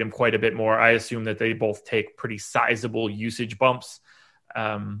Walker and Tatum quite a bit more. I assume that they both take pretty sizable usage bumps.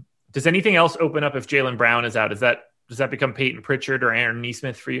 Does anything else open up if Jaylen Brown is out? Does that become Peyton Pritchard or Aaron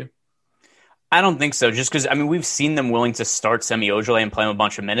Nesmith for you? I don't think so. Just because, I mean, we've seen them willing to start Semi Ojeleye and play him a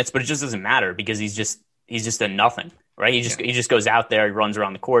bunch of minutes, but it just doesn't matter because he's just a nothing, right? He just goes out there, he runs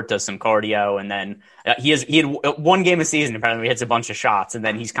around the court, does some cardio, and then he had one game a season apparently, he hits a bunch of shots, and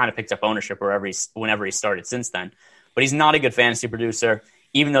then he's kind of picked up ownership whenever he started since then. But he's not a good fantasy producer.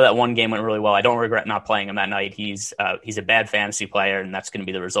 Even though that one game went really well, I don't regret not playing him that night. He's a bad fantasy player, and that's going to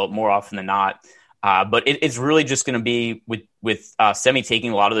be the result more often than not. But it's really just going to be with Semi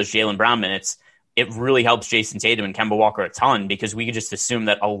taking a lot of those Jaylen Brown minutes. it really helps Jason Tatum and Kemba Walker a ton because we could just assume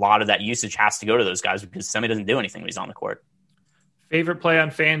that a lot of that usage has to go to those guys because Semi doesn't do anything when he's on the court. Favorite play on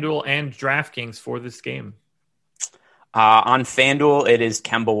FanDuel and DraftKings for this game? On FanDuel, it is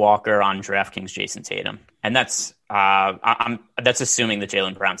Kemba Walker. On DraftKings, Jason Tatum. And that's assuming that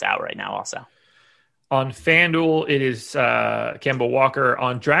Jaylen Brown's out right now also. On FanDuel, it is Kemba Walker.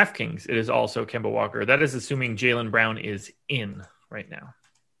 On DraftKings, it is also Kemba Walker. That is assuming Jaylen Brown is in right now.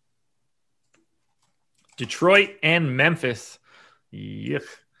 Detroit and Memphis. Yuck.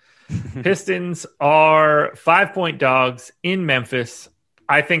 Pistons are 5-point dogs in Memphis.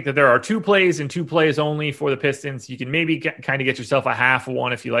 I think that there are 2 plays and 2 plays only for the Pistons. You can maybe kind of get yourself a half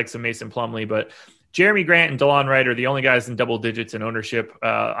one if you like some Mason Plumlee, but Jeremy Grant and DeLon Wright are the only guys in double digits in ownership.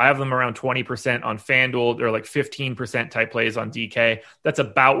 I have them around 20% on FanDuel. They're like 15% type plays on DK. That's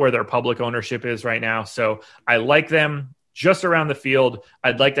about where their public ownership is right now. So I like them just around the field.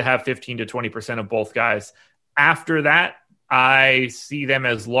 I'd like to have 15 to 20% of both guys. After that, I see them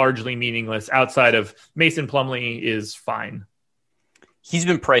as largely meaningless. Outside of Mason Plumlee is fine. He's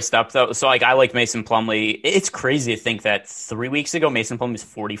been priced up though, so I like Mason Plumlee. It's crazy to think that 3 weeks ago Mason Plumlee was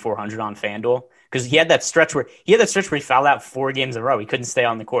 4,400 on FanDuel because he had that stretch where he fouled out 4 games in a row. He couldn't stay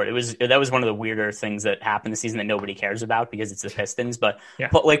on the court. That was one of the weirder things that happened this season that nobody cares about because it's the Pistons. But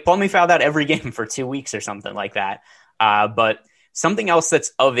like Plumlee fouled out every game for 2 weeks or something like that. But something else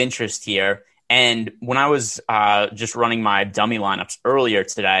that's of interest here, and when I was just running my dummy lineups earlier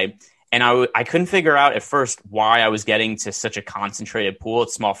today. And I couldn't figure out at first why I was getting to such a concentrated pool at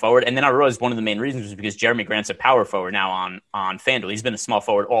small forward. And then I realized one of the main reasons was because Jeremy Grant's a power forward now on FanDuel. He's been a small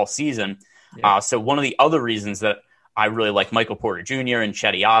forward all season. Yeah. So one of the other reasons that I really like Michael Porter Jr. and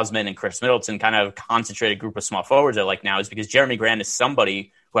Chetty Osman and Chris Middleton, kind of concentrated group of small forwards I like now, is because Jeremy Grant is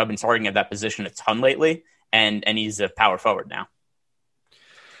somebody who I've been targeting at that position a ton lately, and he's a power forward now.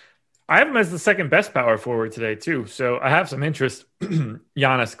 I have him as the second best power forward today, too. So I have some interest.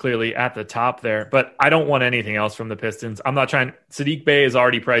 Giannis clearly at the top there, but I don't want anything else from the Pistons. I'm not trying. Sadiq Bey is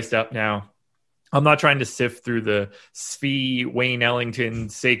already priced up now. I'm not trying to sift through the Svi, Wayne Ellington,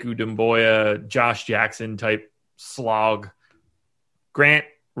 Sekou Doumbouya, Josh Jackson type slog. Grant,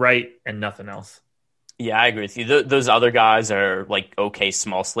 Wright, and nothing else. Yeah, I agree with you. Those other guys are like okay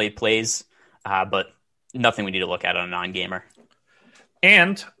small slate plays, but nothing we need to look at on a non-gamer.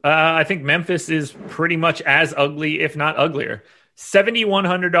 And I think Memphis is pretty much as ugly, if not uglier.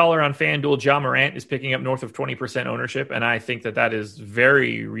 $7,100 on FanDuel. Ja Morant is picking up north of 20% ownership, and I think that is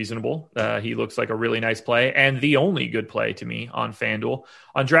very reasonable. He looks like a really nice play, and the only good play to me on FanDuel.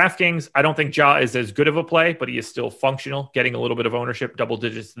 On DraftKings, I don't think Ja is as good of a play, but he is still functional, getting a little bit of ownership, double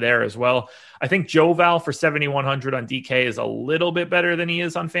digits there as well. I think Joe Val for $7,100 on DK is a little bit better than he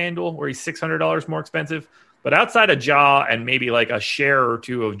is on FanDuel, where he's $600 more expensive. But outside of Ja and maybe like a share or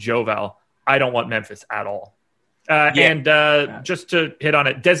two of Joval, I don't want Memphis at all. And just to hit on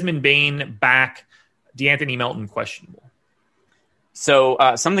it, Desmond Bane back, DeAnthony Melton questionable.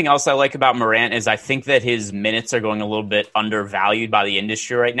 So something else I like about Morant is I think that his minutes are going a little bit undervalued by the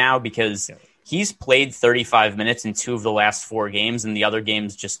industry right now because he's played 35 minutes in 2 of the last 4 games, and the other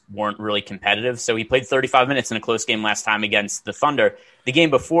games just weren't really competitive. So he played 35 minutes in a close game last time against the Thunder. The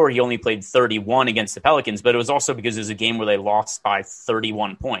game before, he only played 31 against the Pelicans, but it was also because it was a game where they lost by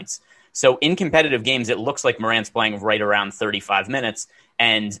 31 points. So in competitive games, it looks like Morant's playing right around 35 minutes,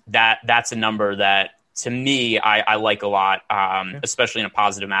 and that's a number that, to me, I like a lot, especially in a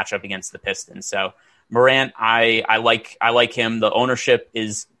positive matchup against the Pistons. So Morant, I like him. The ownership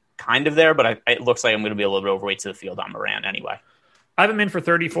is kind of there, but it looks like I'm going to be a little bit overweight to the field on Morant anyway. I have him in for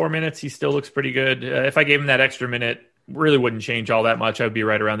 34 minutes. He still looks pretty good. If I gave him that extra minute, really wouldn't change all that much. I would be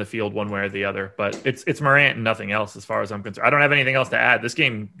right around the field one way or the other. But it's Morant and nothing else as far as I'm concerned. I don't have anything else to add. This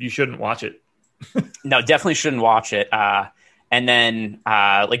game, you shouldn't watch it. No, definitely shouldn't watch it. And then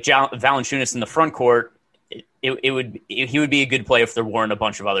like Valanciunas in the front court, he would be a good play if there weren't a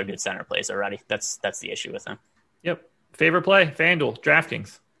bunch of other good center plays already. That's the issue with him. Yep. Favorite play, FanDuel,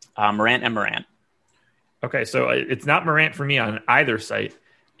 DraftKings. Morant and Morant. Okay, so it's not Morant for me on either site.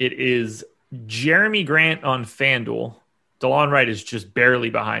 It is Jeremy Grant on FanDuel. DeLon Wright is just barely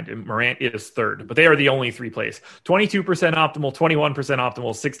behind him. Morant is third, but they are the only 3 plays. 22% optimal, 21%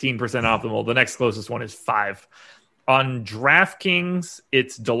 optimal, 16% optimal. The next closest one is 5. On DraftKings,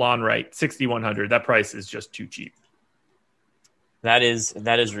 it's DeLon Wright, 6,100. That price is just too cheap. That is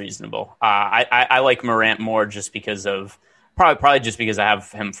reasonable. I like Morant more just because of probably just because I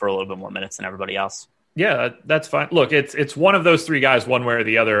have him for a little bit more minutes than everybody else. Yeah, that's fine. Look, it's one of those 3 guys, one way or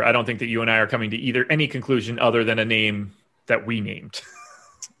the other. I don't think that you and I are coming to any conclusion other than a name that we named.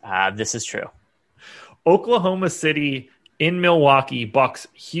 This is true. Oklahoma City in Milwaukee. Bucks,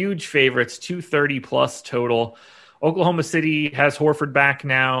 huge favorites, 230 plus total. Oklahoma City has Horford back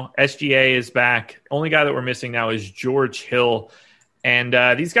now. SGA is back. Only guy that we're missing now is George Hill. And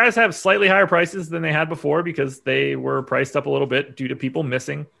these guys have slightly higher prices than they had before because they were priced up a little bit due to people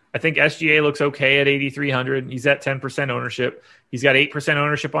missing. I think SGA looks okay at 8,300. He's at 10% ownership. He's got 8%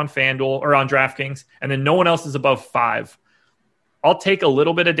 ownership on FanDuel or on DraftKings, and then no one else is above 5. I'll take a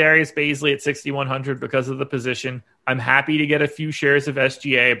little bit of Darius Baisley at 6,100 because of the position. I'm happy to get a few shares of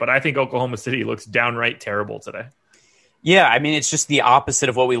SGA, but I think Oklahoma City looks downright terrible today. Yeah, I mean, it's just the opposite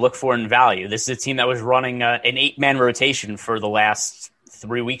of what we look for in value. This is a team that was running an 8-man rotation for the last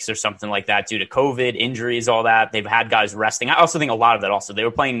 3 weeks or something like that due to COVID, injuries, all that. They've had guys resting. I also think a lot of that also, they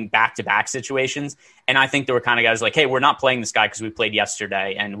were playing back-to-back situations, and I think there were kind of guys like, hey, we're not playing this guy because we played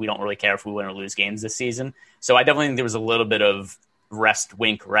yesterday, and we don't really care if we win or lose games this season. So I definitely think there was a little bit of rest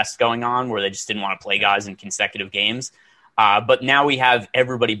going on where they just didn't want to play guys in consecutive games. But now we have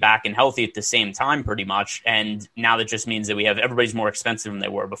everybody back and healthy at the same time pretty much, and now that just means that we have everybody's more expensive than they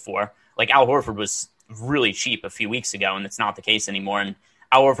were before. Like Al Horford was really cheap a few weeks ago, and it's not the case anymore, and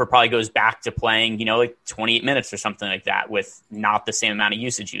Al Horford probably goes back to playing, like 28 minutes or something like that with not the same amount of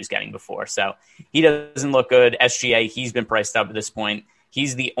usage he was getting before. So he doesn't look good. SGA, he's been priced up at this point.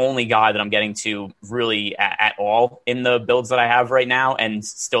 He's the only guy that I'm getting to really at all in the builds that I have right now, and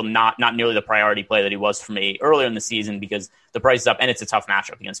still not nearly the priority play that he was for me earlier in the season because the price is up and it's a tough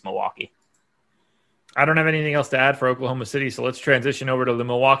matchup against Milwaukee. I don't have anything else to add for Oklahoma City, so let's transition over to the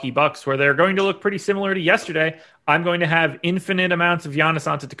Milwaukee Bucks, where they're going to look pretty similar to yesterday. I'm going to have infinite amounts of Giannis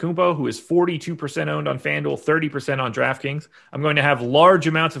Antetokounmpo, who is 42% owned on FanDuel, 30% on DraftKings. I'm going to have large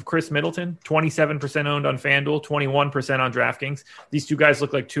amounts of Chris Middleton, 27% owned on FanDuel, 21% on DraftKings. These two guys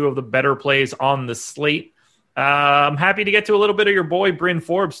look like two of the better plays on the slate. I'm happy to get to a little bit of your boy, Bryn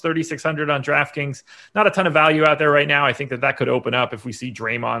Forbes, 3,600 on DraftKings. Not a ton of value out there right now. I think that could open up if we see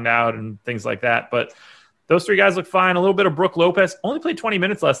Draymond out and things like that. But those three guys look fine. A little bit of Brook Lopez. Only played 20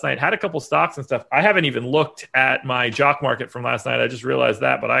 minutes last night. Had a couple stocks and stuff. I haven't even looked at my jock market from last night. I just realized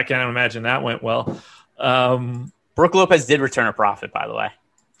that, but I can't imagine that went well. Brook Lopez did return a profit, by the way.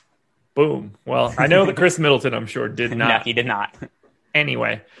 Boom. Well, I know that Chris Middleton, I'm sure, did not. No, he did not.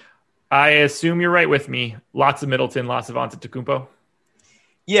 Anyway, I assume you're right with me. Lots of Middleton, lots of Antetokounmpo.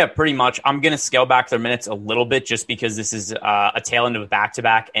 Yeah, pretty much. I'm going to scale back their minutes a little bit just because this is a tail end of a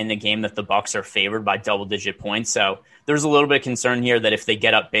back-to-back and a game that the Bucks are favored by double-digit points. So there's a little bit of concern here that if they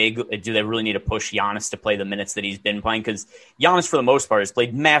get up big, do they really need to push Giannis to play the minutes that he's been playing? Because Giannis, for the most part, has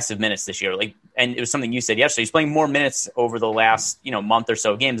played massive minutes this year. And it was something you said yesterday. He's playing more minutes over the last month or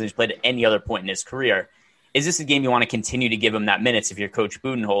so of games than he's played at any other point in his career. Is this a game you want to continue to give him that minutes if you're Coach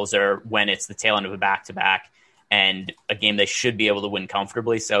Budenholzer when it's the tail end of a back-to-back and a game they should be able to win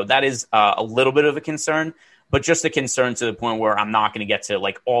comfortably? So that is a little bit of a concern, but just a concern to the point where I'm not going to get to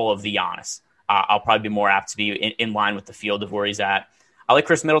all of the Giannis. I'll probably be more apt to be in line with the field of where he's at. I like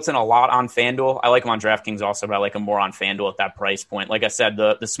Chris Middleton a lot on FanDuel. I like him on DraftKings also, but I like him more on FanDuel at that price point. Like I said,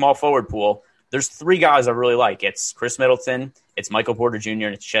 the small forward pool, there's three guys I really like. It's Chris Middleton, it's Michael Porter Jr., and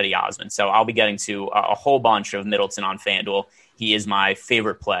it's Cedi Osman. So I'll be getting to a whole bunch of Middleton on FanDuel. He is my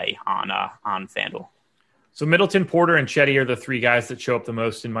favorite play on FanDuel. So Middleton, Porter, and Cedi are the three guys that show up the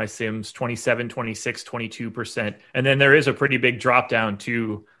most in my Sims, 27, 26, 22%. And then there is a pretty big drop down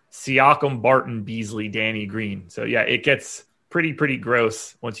to Siakam, Barton, Beasley, Danny Green. So yeah, it gets pretty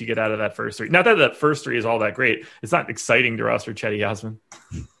gross once you get out of that first three. Not that that first three is all that great. It's not exciting to roster Cedi Osman.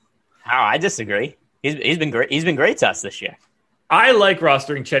 Oh, I disagree. He's been great. He's been great to us this year. I like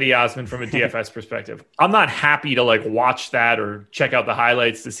rostering Cedi Osman from a DFS perspective. I'm not happy to watch that or check out the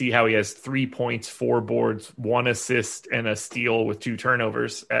highlights to see how he has 3 points, 4 boards, 1 assist, and a steal with 2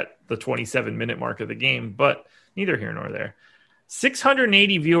 turnovers at the 27-minute mark of the game, but neither here nor there.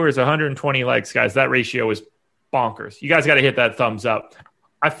 680 viewers, 120 likes, guys. That ratio is bonkers. You guys got to hit that thumbs up.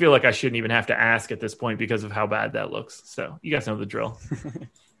 I feel like I shouldn't even have to ask at this point because of how bad that looks. So you guys know the drill.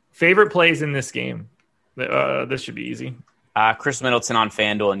 Favorite plays in this game? This should be easy. Chris Middleton on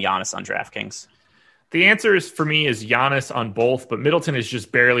FanDuel and Giannis on DraftKings. The answer for me is Giannis on both, but Middleton is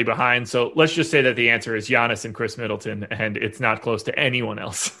just barely behind. So let's just say that the answer is Giannis and Chris Middleton, and it's not close to anyone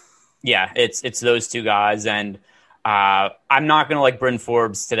else. Yeah, it's those two guys, and I'm not going to like Bryn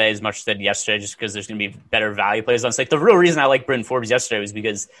Forbes today as much as I did yesterday just because there's going to be better value plays on slate. The real reason I like Bryn Forbes yesterday was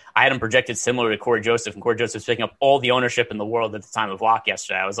because I had him projected similar to Corey Joseph, and Corey Joseph's picking up all the ownership in the world at the time of lock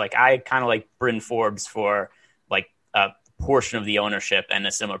yesterday. I was like, I kind of like Bryn Forbes for a portion of the ownership and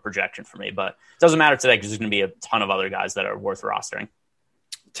a similar projection for me, but it doesn't matter today because there's going to be a ton of other guys that are worth rostering.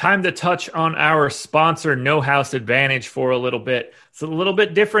 Time to touch on our sponsor, No House Advantage, for a little bit. It's a little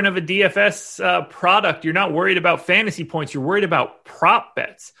bit different of a DFS product. You're not worried about fantasy points. You're worried about prop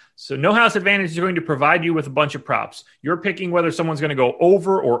bets. So No House Advantage is going to provide you with a bunch of props. You're picking whether someone's going to go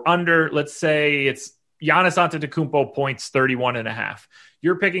over or under. Let's say it's Giannis Antetokounmpo points 31.5.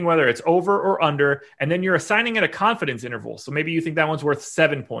 You're picking whether it's over or under, and then you're assigning it a confidence interval. So maybe you think that one's worth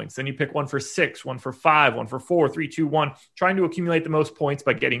 7 points. Then you pick one for 6, one for 5, one for 4, 3, 2, 1, trying to accumulate the most points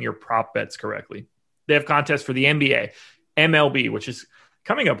by getting your prop bets correctly. They have contests for the NBA, MLB, which is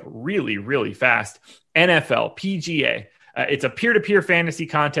coming up really, really fast, NFL, PGA. It's a peer-to-peer fantasy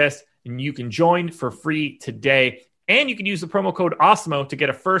contest, and you can join for free today. And you can use the promo code OSMO to get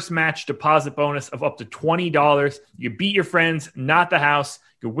a first match deposit bonus of up to $20. You beat your friends, not the house.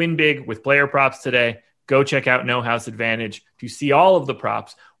 You win big with player props today. Go check out No House Advantage to see all of the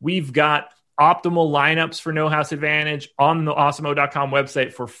props. We've got optimal lineups for No House Advantage on the Osmo.com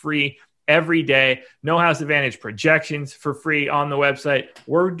website for free every day. No House Advantage projections for free on the website.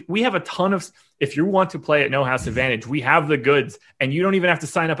 We have a ton of... If you want to play at No House Advantage, we have the goods, and you don't even have to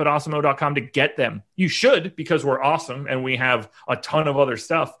sign up at Osmo.com to get them. You should, because we're awesome, and we have a ton of other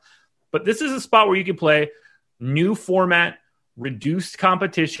stuff. But this is a spot where you can play new format, reduced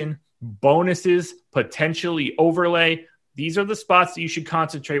competition, bonuses, potentially overlay. These are the spots that you should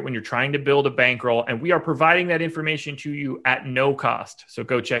concentrate when you're trying to build a bankroll, and we are providing that information to you at no cost. So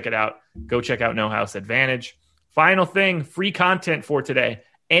go check it out. Go check out No House Advantage. Final thing, free content for today.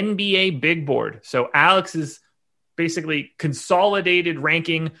 NBA Big Board. So Alex's basically consolidated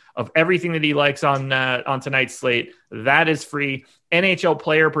ranking of everything that he likes on tonight's slate. That is free. NHL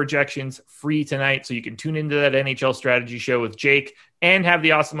player projections, free tonight. So you can tune into that NHL strategy show with Jake and have the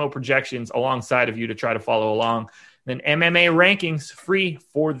Osmo projections alongside of you to try to follow along. Then MMA rankings, free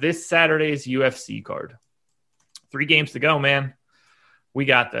for this Saturday's UFC card. 3 games to go, man. We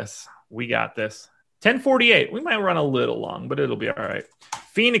got this. 10:48. We might run a little long, but it'll be all right.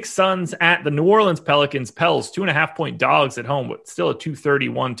 Phoenix Suns at the New Orleans Pelicans. Pels, 2.5-point dogs at home, but still a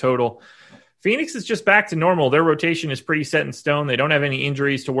 231 total. Phoenix is just back to normal. Their rotation is pretty set in stone. They don't have any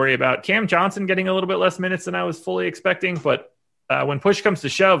injuries to worry about. Cam Johnson getting a little bit less minutes than I was fully expecting, but when push comes to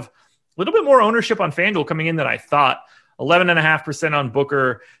shove, a little bit more ownership on FanDuel coming in than I thought. 11.5% on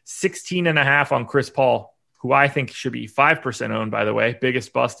Booker, 16.5% on Chris Paul, who I think should be 5% owned, by the way.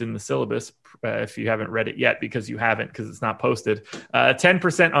 Biggest bust in the syllabus, if you haven't read it yet, because you haven't, because it's not posted.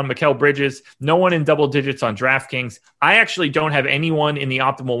 10% on Mikal Bridges. No one in double digits on DraftKings. I actually don't have anyone in the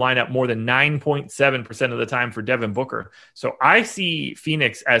optimal lineup more than 9.7% of the time for Devin Booker. So I see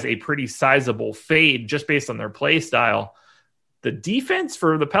Phoenix as a pretty sizable fade just based on their play style. The defense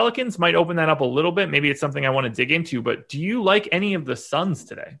for the Pelicans might open that up a little bit. Maybe it's something I want to dig into, but do you like any of the Suns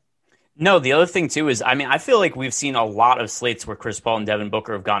today? No, the other thing, too, is, I feel like we've seen a lot of slates where Chris Paul and Devin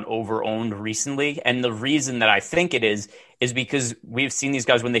Booker have gone over-owned recently. And the reason that I think it is because we've seen these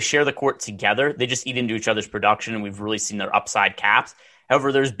guys, when they share the court together, they just eat into each other's production, and we've really seen their upside caps.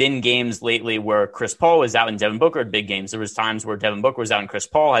 However, there's been games lately where Chris Paul was out and Devin Booker had big games. There was times where Devin Booker was out and Chris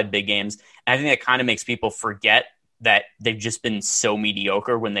Paul had big games. And I think that kind of makes people forget that they've just been so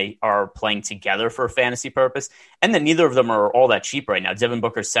mediocre when they are playing together for a fantasy purpose. And then neither of them are all that cheap right now. Devin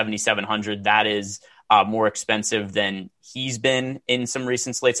Booker's $7,700. That is more expensive than he's been in some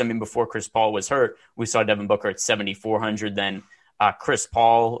recent slates. Before Chris Paul was hurt, we saw Devin Booker at $7,400. Then Chris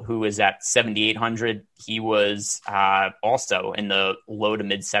Paul, who is at $7,800, he was also in the low to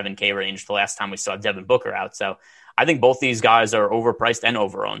mid 7K range the last time we saw Devin Booker out. So I think both these guys are overpriced and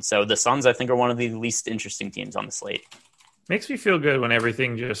overowned. So the Suns, I think, are one of the least interesting teams on the slate. Makes me feel good when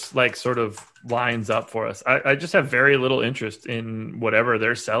everything just sort of lines up for us. I just have very little interest in whatever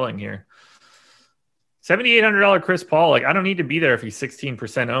they're selling here. $7,800 Chris Paul. I don't need to be there if he's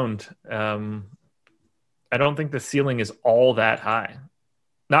 16% owned. I don't think the ceiling is all that high.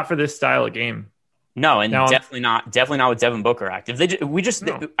 Not for this style of game. No, and definitely not with Devin Booker active.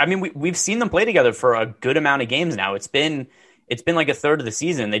 We've seen them play together for a good amount of games now. It's been like a third of the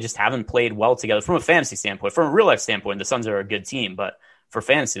season. They just haven't played well together from a fantasy standpoint. From a real life standpoint, the Suns are a good team, but for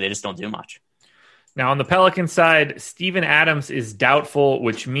fantasy, they just don't do much. Now on the Pelican side, Steven Adams is doubtful,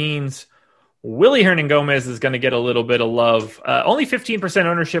 which means Willie Hernan-Gomez is going to get a little bit of love. Only 15%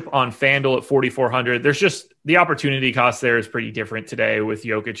 ownership on FanDuel at 4,400. There's just the opportunity cost there is pretty different today with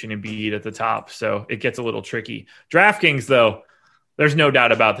Jokic and Embiid at the top, so it gets a little tricky. DraftKings, though, there's no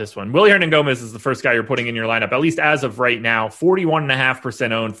doubt about this one. Willie Hernan-Gomez is the first guy you're putting in your lineup, at least as of right now.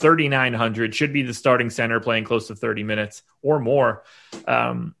 41.5% owned, 3,900. Should be the starting center, playing close to 30 minutes or more.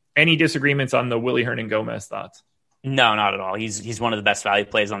 Any disagreements on the Willie Hernan-Gomez thoughts? No, not at all. He's one of the best value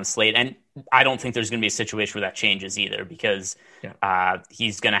plays on the slate, and I don't think there's going to be a situation where that changes either because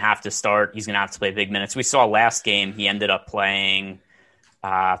he's going to have to start. He's going to have to play big minutes. We saw last game he ended up playing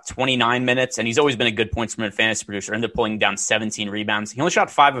 29 minutes, and he's always been a good points per minute fantasy producer. Ended up pulling down 17 rebounds. He only shot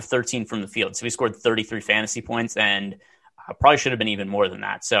 5 of 13 from the field, so he scored 33 fantasy points, and probably should have been even more than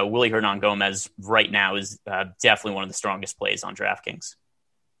that. So Willy Hernangomez right now is definitely one of the strongest plays on DraftKings.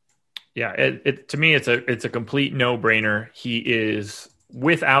 Yeah, to me, it's a complete no-brainer. He is,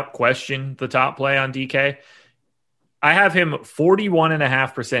 without question, the top play on DK. I have him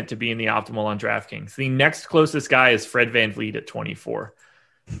 41.5% to be in the optimal on DraftKings. The next closest guy is Fred VanVleet at 24.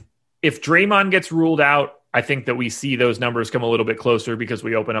 If Draymond gets ruled out, I think that we see those numbers come a little bit closer because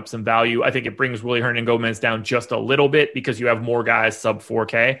we open up some value. I think it brings Willy Hernangomez down just a little bit because you have more guys sub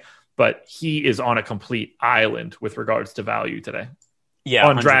 4K, but he is on a complete island with regards to value today. Yeah,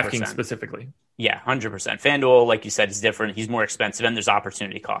 on 100%. DraftKings specifically. Yeah, 100%. FanDuel, like you said, is different. He's more expensive, and there's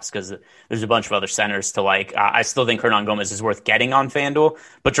opportunity costs because there's a bunch of other centers to like. I still think Hernangomez is worth getting on FanDuel,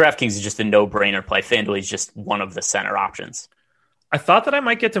 but DraftKings is just a no-brainer play. FanDuel is just one of the center options. I thought that I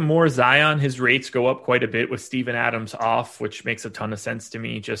might get to more Zion. His rates go up quite a bit with Steven Adams off, which makes a ton of sense to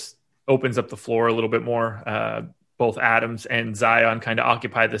me. Just opens up the floor a little bit more. Both Adams and Zion kind of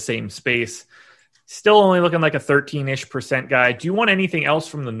occupy the same space. Still only looking like a 13-ish% guy. Do you want anything else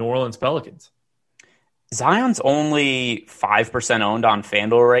from the New Orleans Pelicans? Zion's only 5% owned on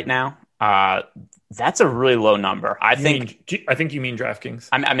FanDuel right now. That's a really low number. I think you mean DraftKings.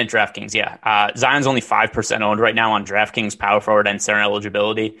 I'm in DraftKings, yeah. Zion's only 5% owned right now on DraftKings power forward and center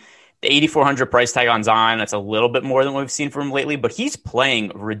eligibility. The $8,400 price tag on Zion, that's a little bit more than what we've seen from him lately, but he's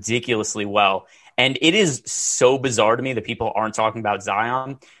playing ridiculously well. And it is so bizarre to me that people aren't talking about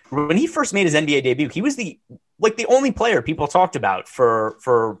Zion. When he first made his NBA debut, he was the only player people talked about for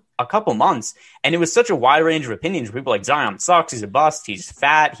a couple months. And it was such a wide range of opinions where people like Zion sucks, he's a bust, he's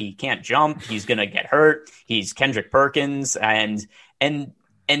fat, he can't jump, he's going to get hurt, he's Kendrick Perkins. And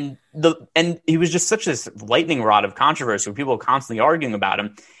he was just such this lightning rod of controversy where people were constantly arguing about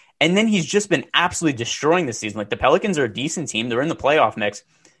him. And then he's just been absolutely destroying this season. Like, the Pelicans are a decent team. They're in the playoff mix.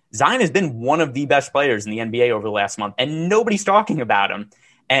 Zion has been one of the best players in the NBA over the last month, and nobody's talking about him.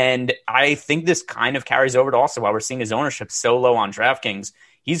 And I think this kind of carries over to also why we're seeing his ownership so low on DraftKings.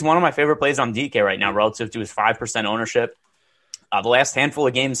 He's one of my favorite plays on DK right now relative to his 5% ownership. The last handful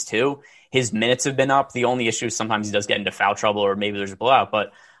of games, too, his minutes have been up. The only issue is sometimes he does get into foul trouble or maybe there's a blowout.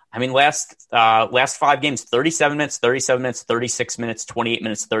 But, I mean, last 5 games, 37 minutes, 37 minutes, 36 minutes, 28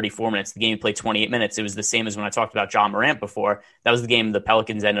 minutes, 34 minutes. The game he played 28 minutes. It was the same as when I talked about John Morant before. That was the game the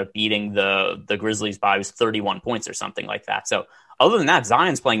Pelicans ended up beating the Grizzlies by. It was 31 points or something like that. So other than that,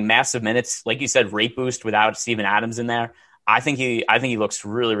 Zion's playing massive minutes. Like you said, rate boost without Steven Adams in there. I think he looks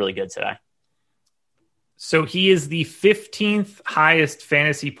really, really good today. So he is the 15th highest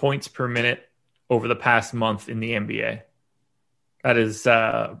fantasy points per minute over the past month in the NBA. That is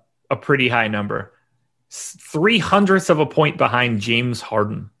a pretty high number. 0.03 of a point behind James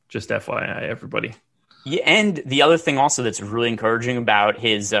Harden. Just FYI, everybody. Yeah, and the other thing also that's really encouraging about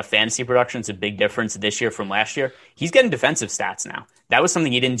his fantasy production, it's a big difference this year from last year. He's getting defensive stats now. That was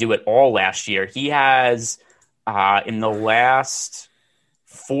something he didn't do at all last year. He has, in the last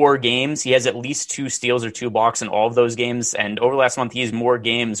 4 games, he has at least 2 steals or 2 blocks in all of those games. And over the last month, he has more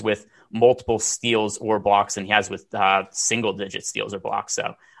games with multiple steals or blocks than he has with single-digit steals or blocks.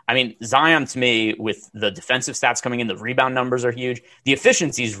 So, I mean, Zion, to me, with the defensive stats coming in, the rebound numbers are huge. The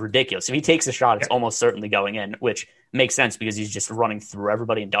efficiency is ridiculous. If he takes a shot, it's almost certainly going in, which makes sense because he's just running through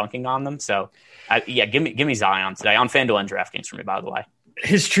everybody and dunking on them. So, give me Zion today on FanDuel and DraftKings for me, by the way.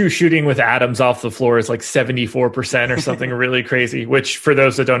 His true shooting with Adams off the floor is like 74% or something really crazy, which for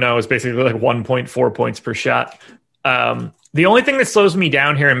those that don't know is basically like 1.4 points per shot. The only thing that slows me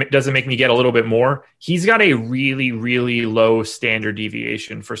down here and doesn't make me get a little bit more, he's got a really, really low standard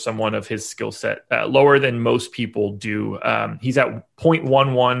deviation for someone of his skill set, lower than most people do. He's at 0.11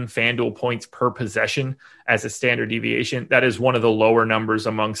 FanDuel points per possession as a standard deviation. That is one of the lower numbers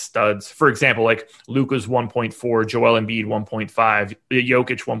among studs. For example, like Luka's 1.4, Joel Embiid 1.5,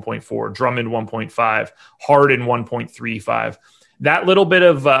 Jokic 1.4, Drummond 1.5, Harden 1.35. That little bit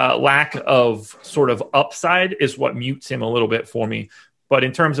of lack of sort of upside is what mutes him a little bit for me. But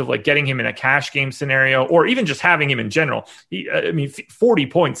in terms of like getting him in a cash game scenario or even just having him in general, 40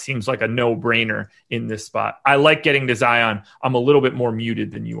 points seems like a no-brainer in this spot. I like getting to Zion. I'm a little bit more muted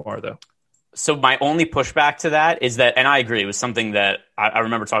than you are, though. So my only pushback to that is that, and I agree, it was something that I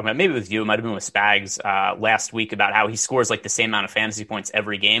remember talking about, maybe with you, it might have been with Spags last week, about how he scores like the same amount of fantasy points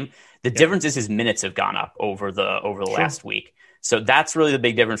every game. The difference is his minutes have gone up over the last week. So that's really the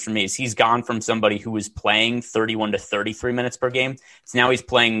big difference for me is he's gone from somebody who was playing 31 to 33 minutes per game. So now he's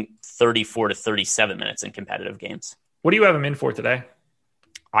playing 34 to 37 minutes in competitive games. What do you have him in for today?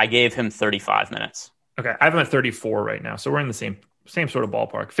 I gave him 35 minutes. Okay. I have him at 34 right now. So we're in the same sort of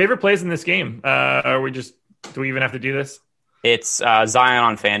ballpark. Favorite plays in this game? Do we even have to do this? It's Zion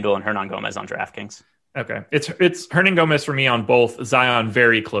on FanDuel and Hernan Gomez on DraftKings. Okay. It's Hernan Gomez for me on both. Zion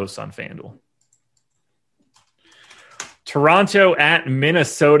very close on FanDuel. Toronto at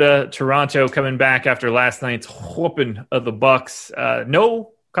Minnesota. Toronto coming back after last night's whooping of the Bucks.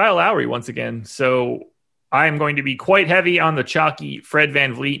 No Kyle Lowry once again. So I am going to be quite heavy on the chalky Fred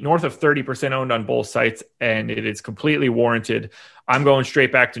VanVleet, north of 30% owned on both sites, and it is completely warranted. I'm going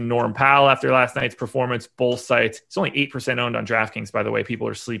straight back to Norm Powell after last night's performance, both sites. It's only 8% owned on DraftKings, by the way. People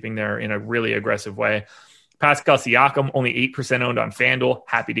are sleeping there in a really aggressive way. Pascal Siakam, only 8% owned on FanDuel.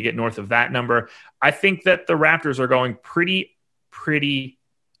 Happy to get north of that number. I think that the Raptors are going pretty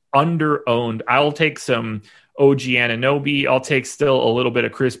under-owned. I'll take some OG Anunoby. I'll take still a little bit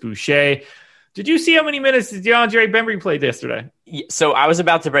of Chris Boucher. Did you see how many minutes DeAndre Bembry played yesterday? So I was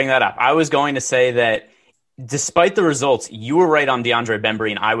about to bring that up. I was going to say that despite the results, you were right on DeAndre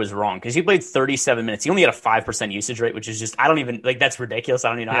Bembry and I was wrong because he played 37 minutes. He only had a 5% usage rate, which is just, I don't even, like, that's ridiculous. I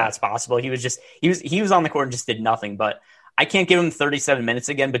don't even know how that's possible. He was on the court and just did nothing, but I can't give him 37 minutes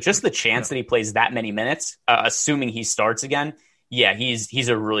again, but just the chance that he plays that many minutes, assuming he starts again, yeah, he's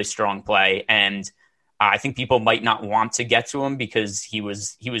a really strong play. And I think people might not want to get to him because he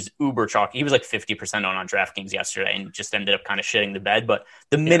was uber chalky. He was like 50% on DraftKings yesterday and just ended up kind of shitting the bed. But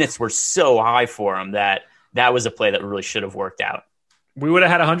the minutes were so high for him that was a play that really should have worked out. We would have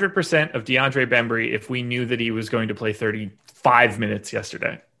had 100% of DeAndre Bembry if we knew that he was going to play 35 minutes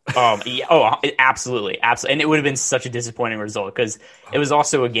yesterday. Absolutely. And it would have been such a disappointing result because it was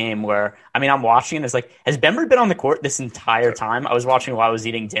also a game where, I mean, I'm watching and it's like, has Bembry been on the court this entire time? I was watching while I was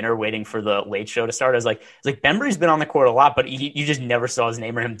eating dinner, waiting for the late show to start. I was like, Bembry's been on the court a lot, but you just never saw his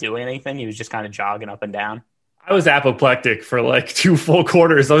name or him doing anything. He was just kind of jogging up and down. I was apoplectic for like 2 full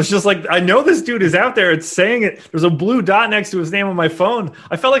quarters. I was just like, I know this dude is out there. It's saying it. There's a blue dot next to his name on my phone.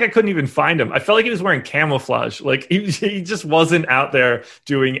 I felt like I couldn't even find him. I felt like he was wearing camouflage. Like he just wasn't out there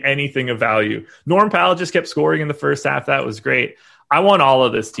doing anything of value. Norm Powell just kept scoring in the first half. That was great. I want all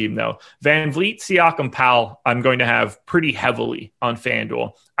of this team, though. VanVleet, Siakam, Powell, I'm going to have pretty heavily on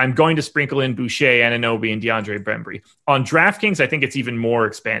FanDuel. I'm going to sprinkle in Boucher, Anunoby, and DeAndre Bembry. On DraftKings, I think it's even more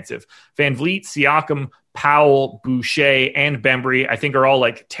expansive. VanVleet, Siakam, Powell, Boucher, and Bembry, I think are all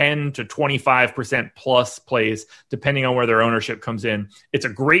like 10 to 25% plus plays, depending on where their ownership comes in. It's a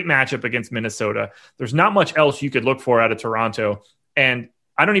great matchup against Minnesota. There's not much else you could look for out of Toronto. And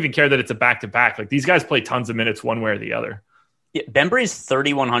I don't even care that it's a back-to-back. Like, these guys play tons of minutes one way or the other. Yeah, Bembry's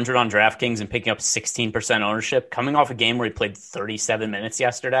 3,100 on DraftKings and picking up 16% ownership, coming off a game where he played 37 minutes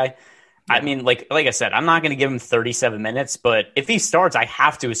yesterday. Yeah. I mean, like I said, I'm not going to give him 37 minutes, but if he starts, I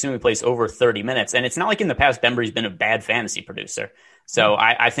have to assume he plays over 30 minutes. And it's not like in the past Bembry's been a bad fantasy producer. So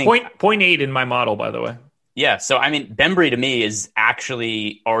I think... 0.8 in my model, by the way. Yeah, so I mean, Bembry to me is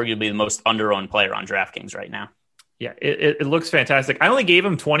actually arguably the most under-owned player on DraftKings right now. Yeah, it looks fantastic. I only gave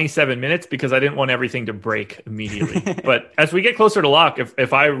him 27 minutes because I didn't want everything to break immediately. But as we get closer to lock,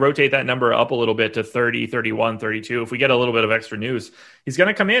 if I rotate that number up a little bit to 30, 31, 32, if we get a little bit of extra news, he's going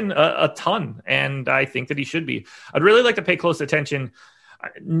to come in a ton. And I think that he should be. I'd really like to pay close attention.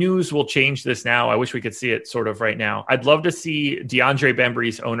 News will change this now. I wish we could see it sort of right now. I'd love to see DeAndre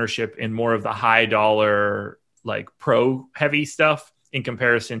Bembry's ownership in more of the high dollar, like pro heavy stuff in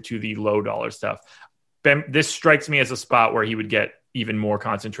comparison to the low dollar stuff. This strikes me as a spot where he would get even more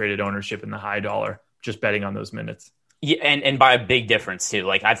concentrated ownership in the high dollar, just betting on those minutes. Yeah, and by a big difference too.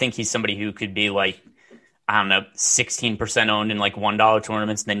 Like, I think he's somebody who could be like, I don't know, 16% owned in like $1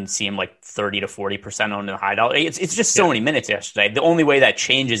 tournaments, and then you see him like 30 to 40% owned in the high dollar. It's just so many minutes yesterday. The only way that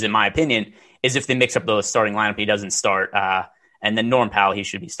changes, in my opinion, is if they mix up the starting lineup. He doesn't start, and then Norm Powell, he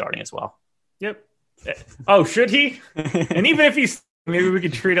should be starting as well. Yep. Oh, should he? And even if he's, maybe we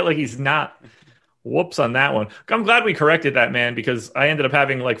could treat it like he's not. Whoops on that one. I'm glad we corrected that, man, because I ended up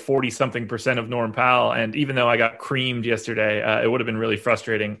having like 40-something% of Norm Powell. And even though I got creamed yesterday, it would have been really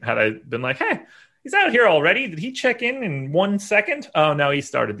frustrating had I been like, hey, he's out here already. Did he check in 1 second? Oh, no, he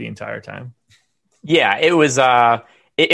started the entire time. Yeah, it was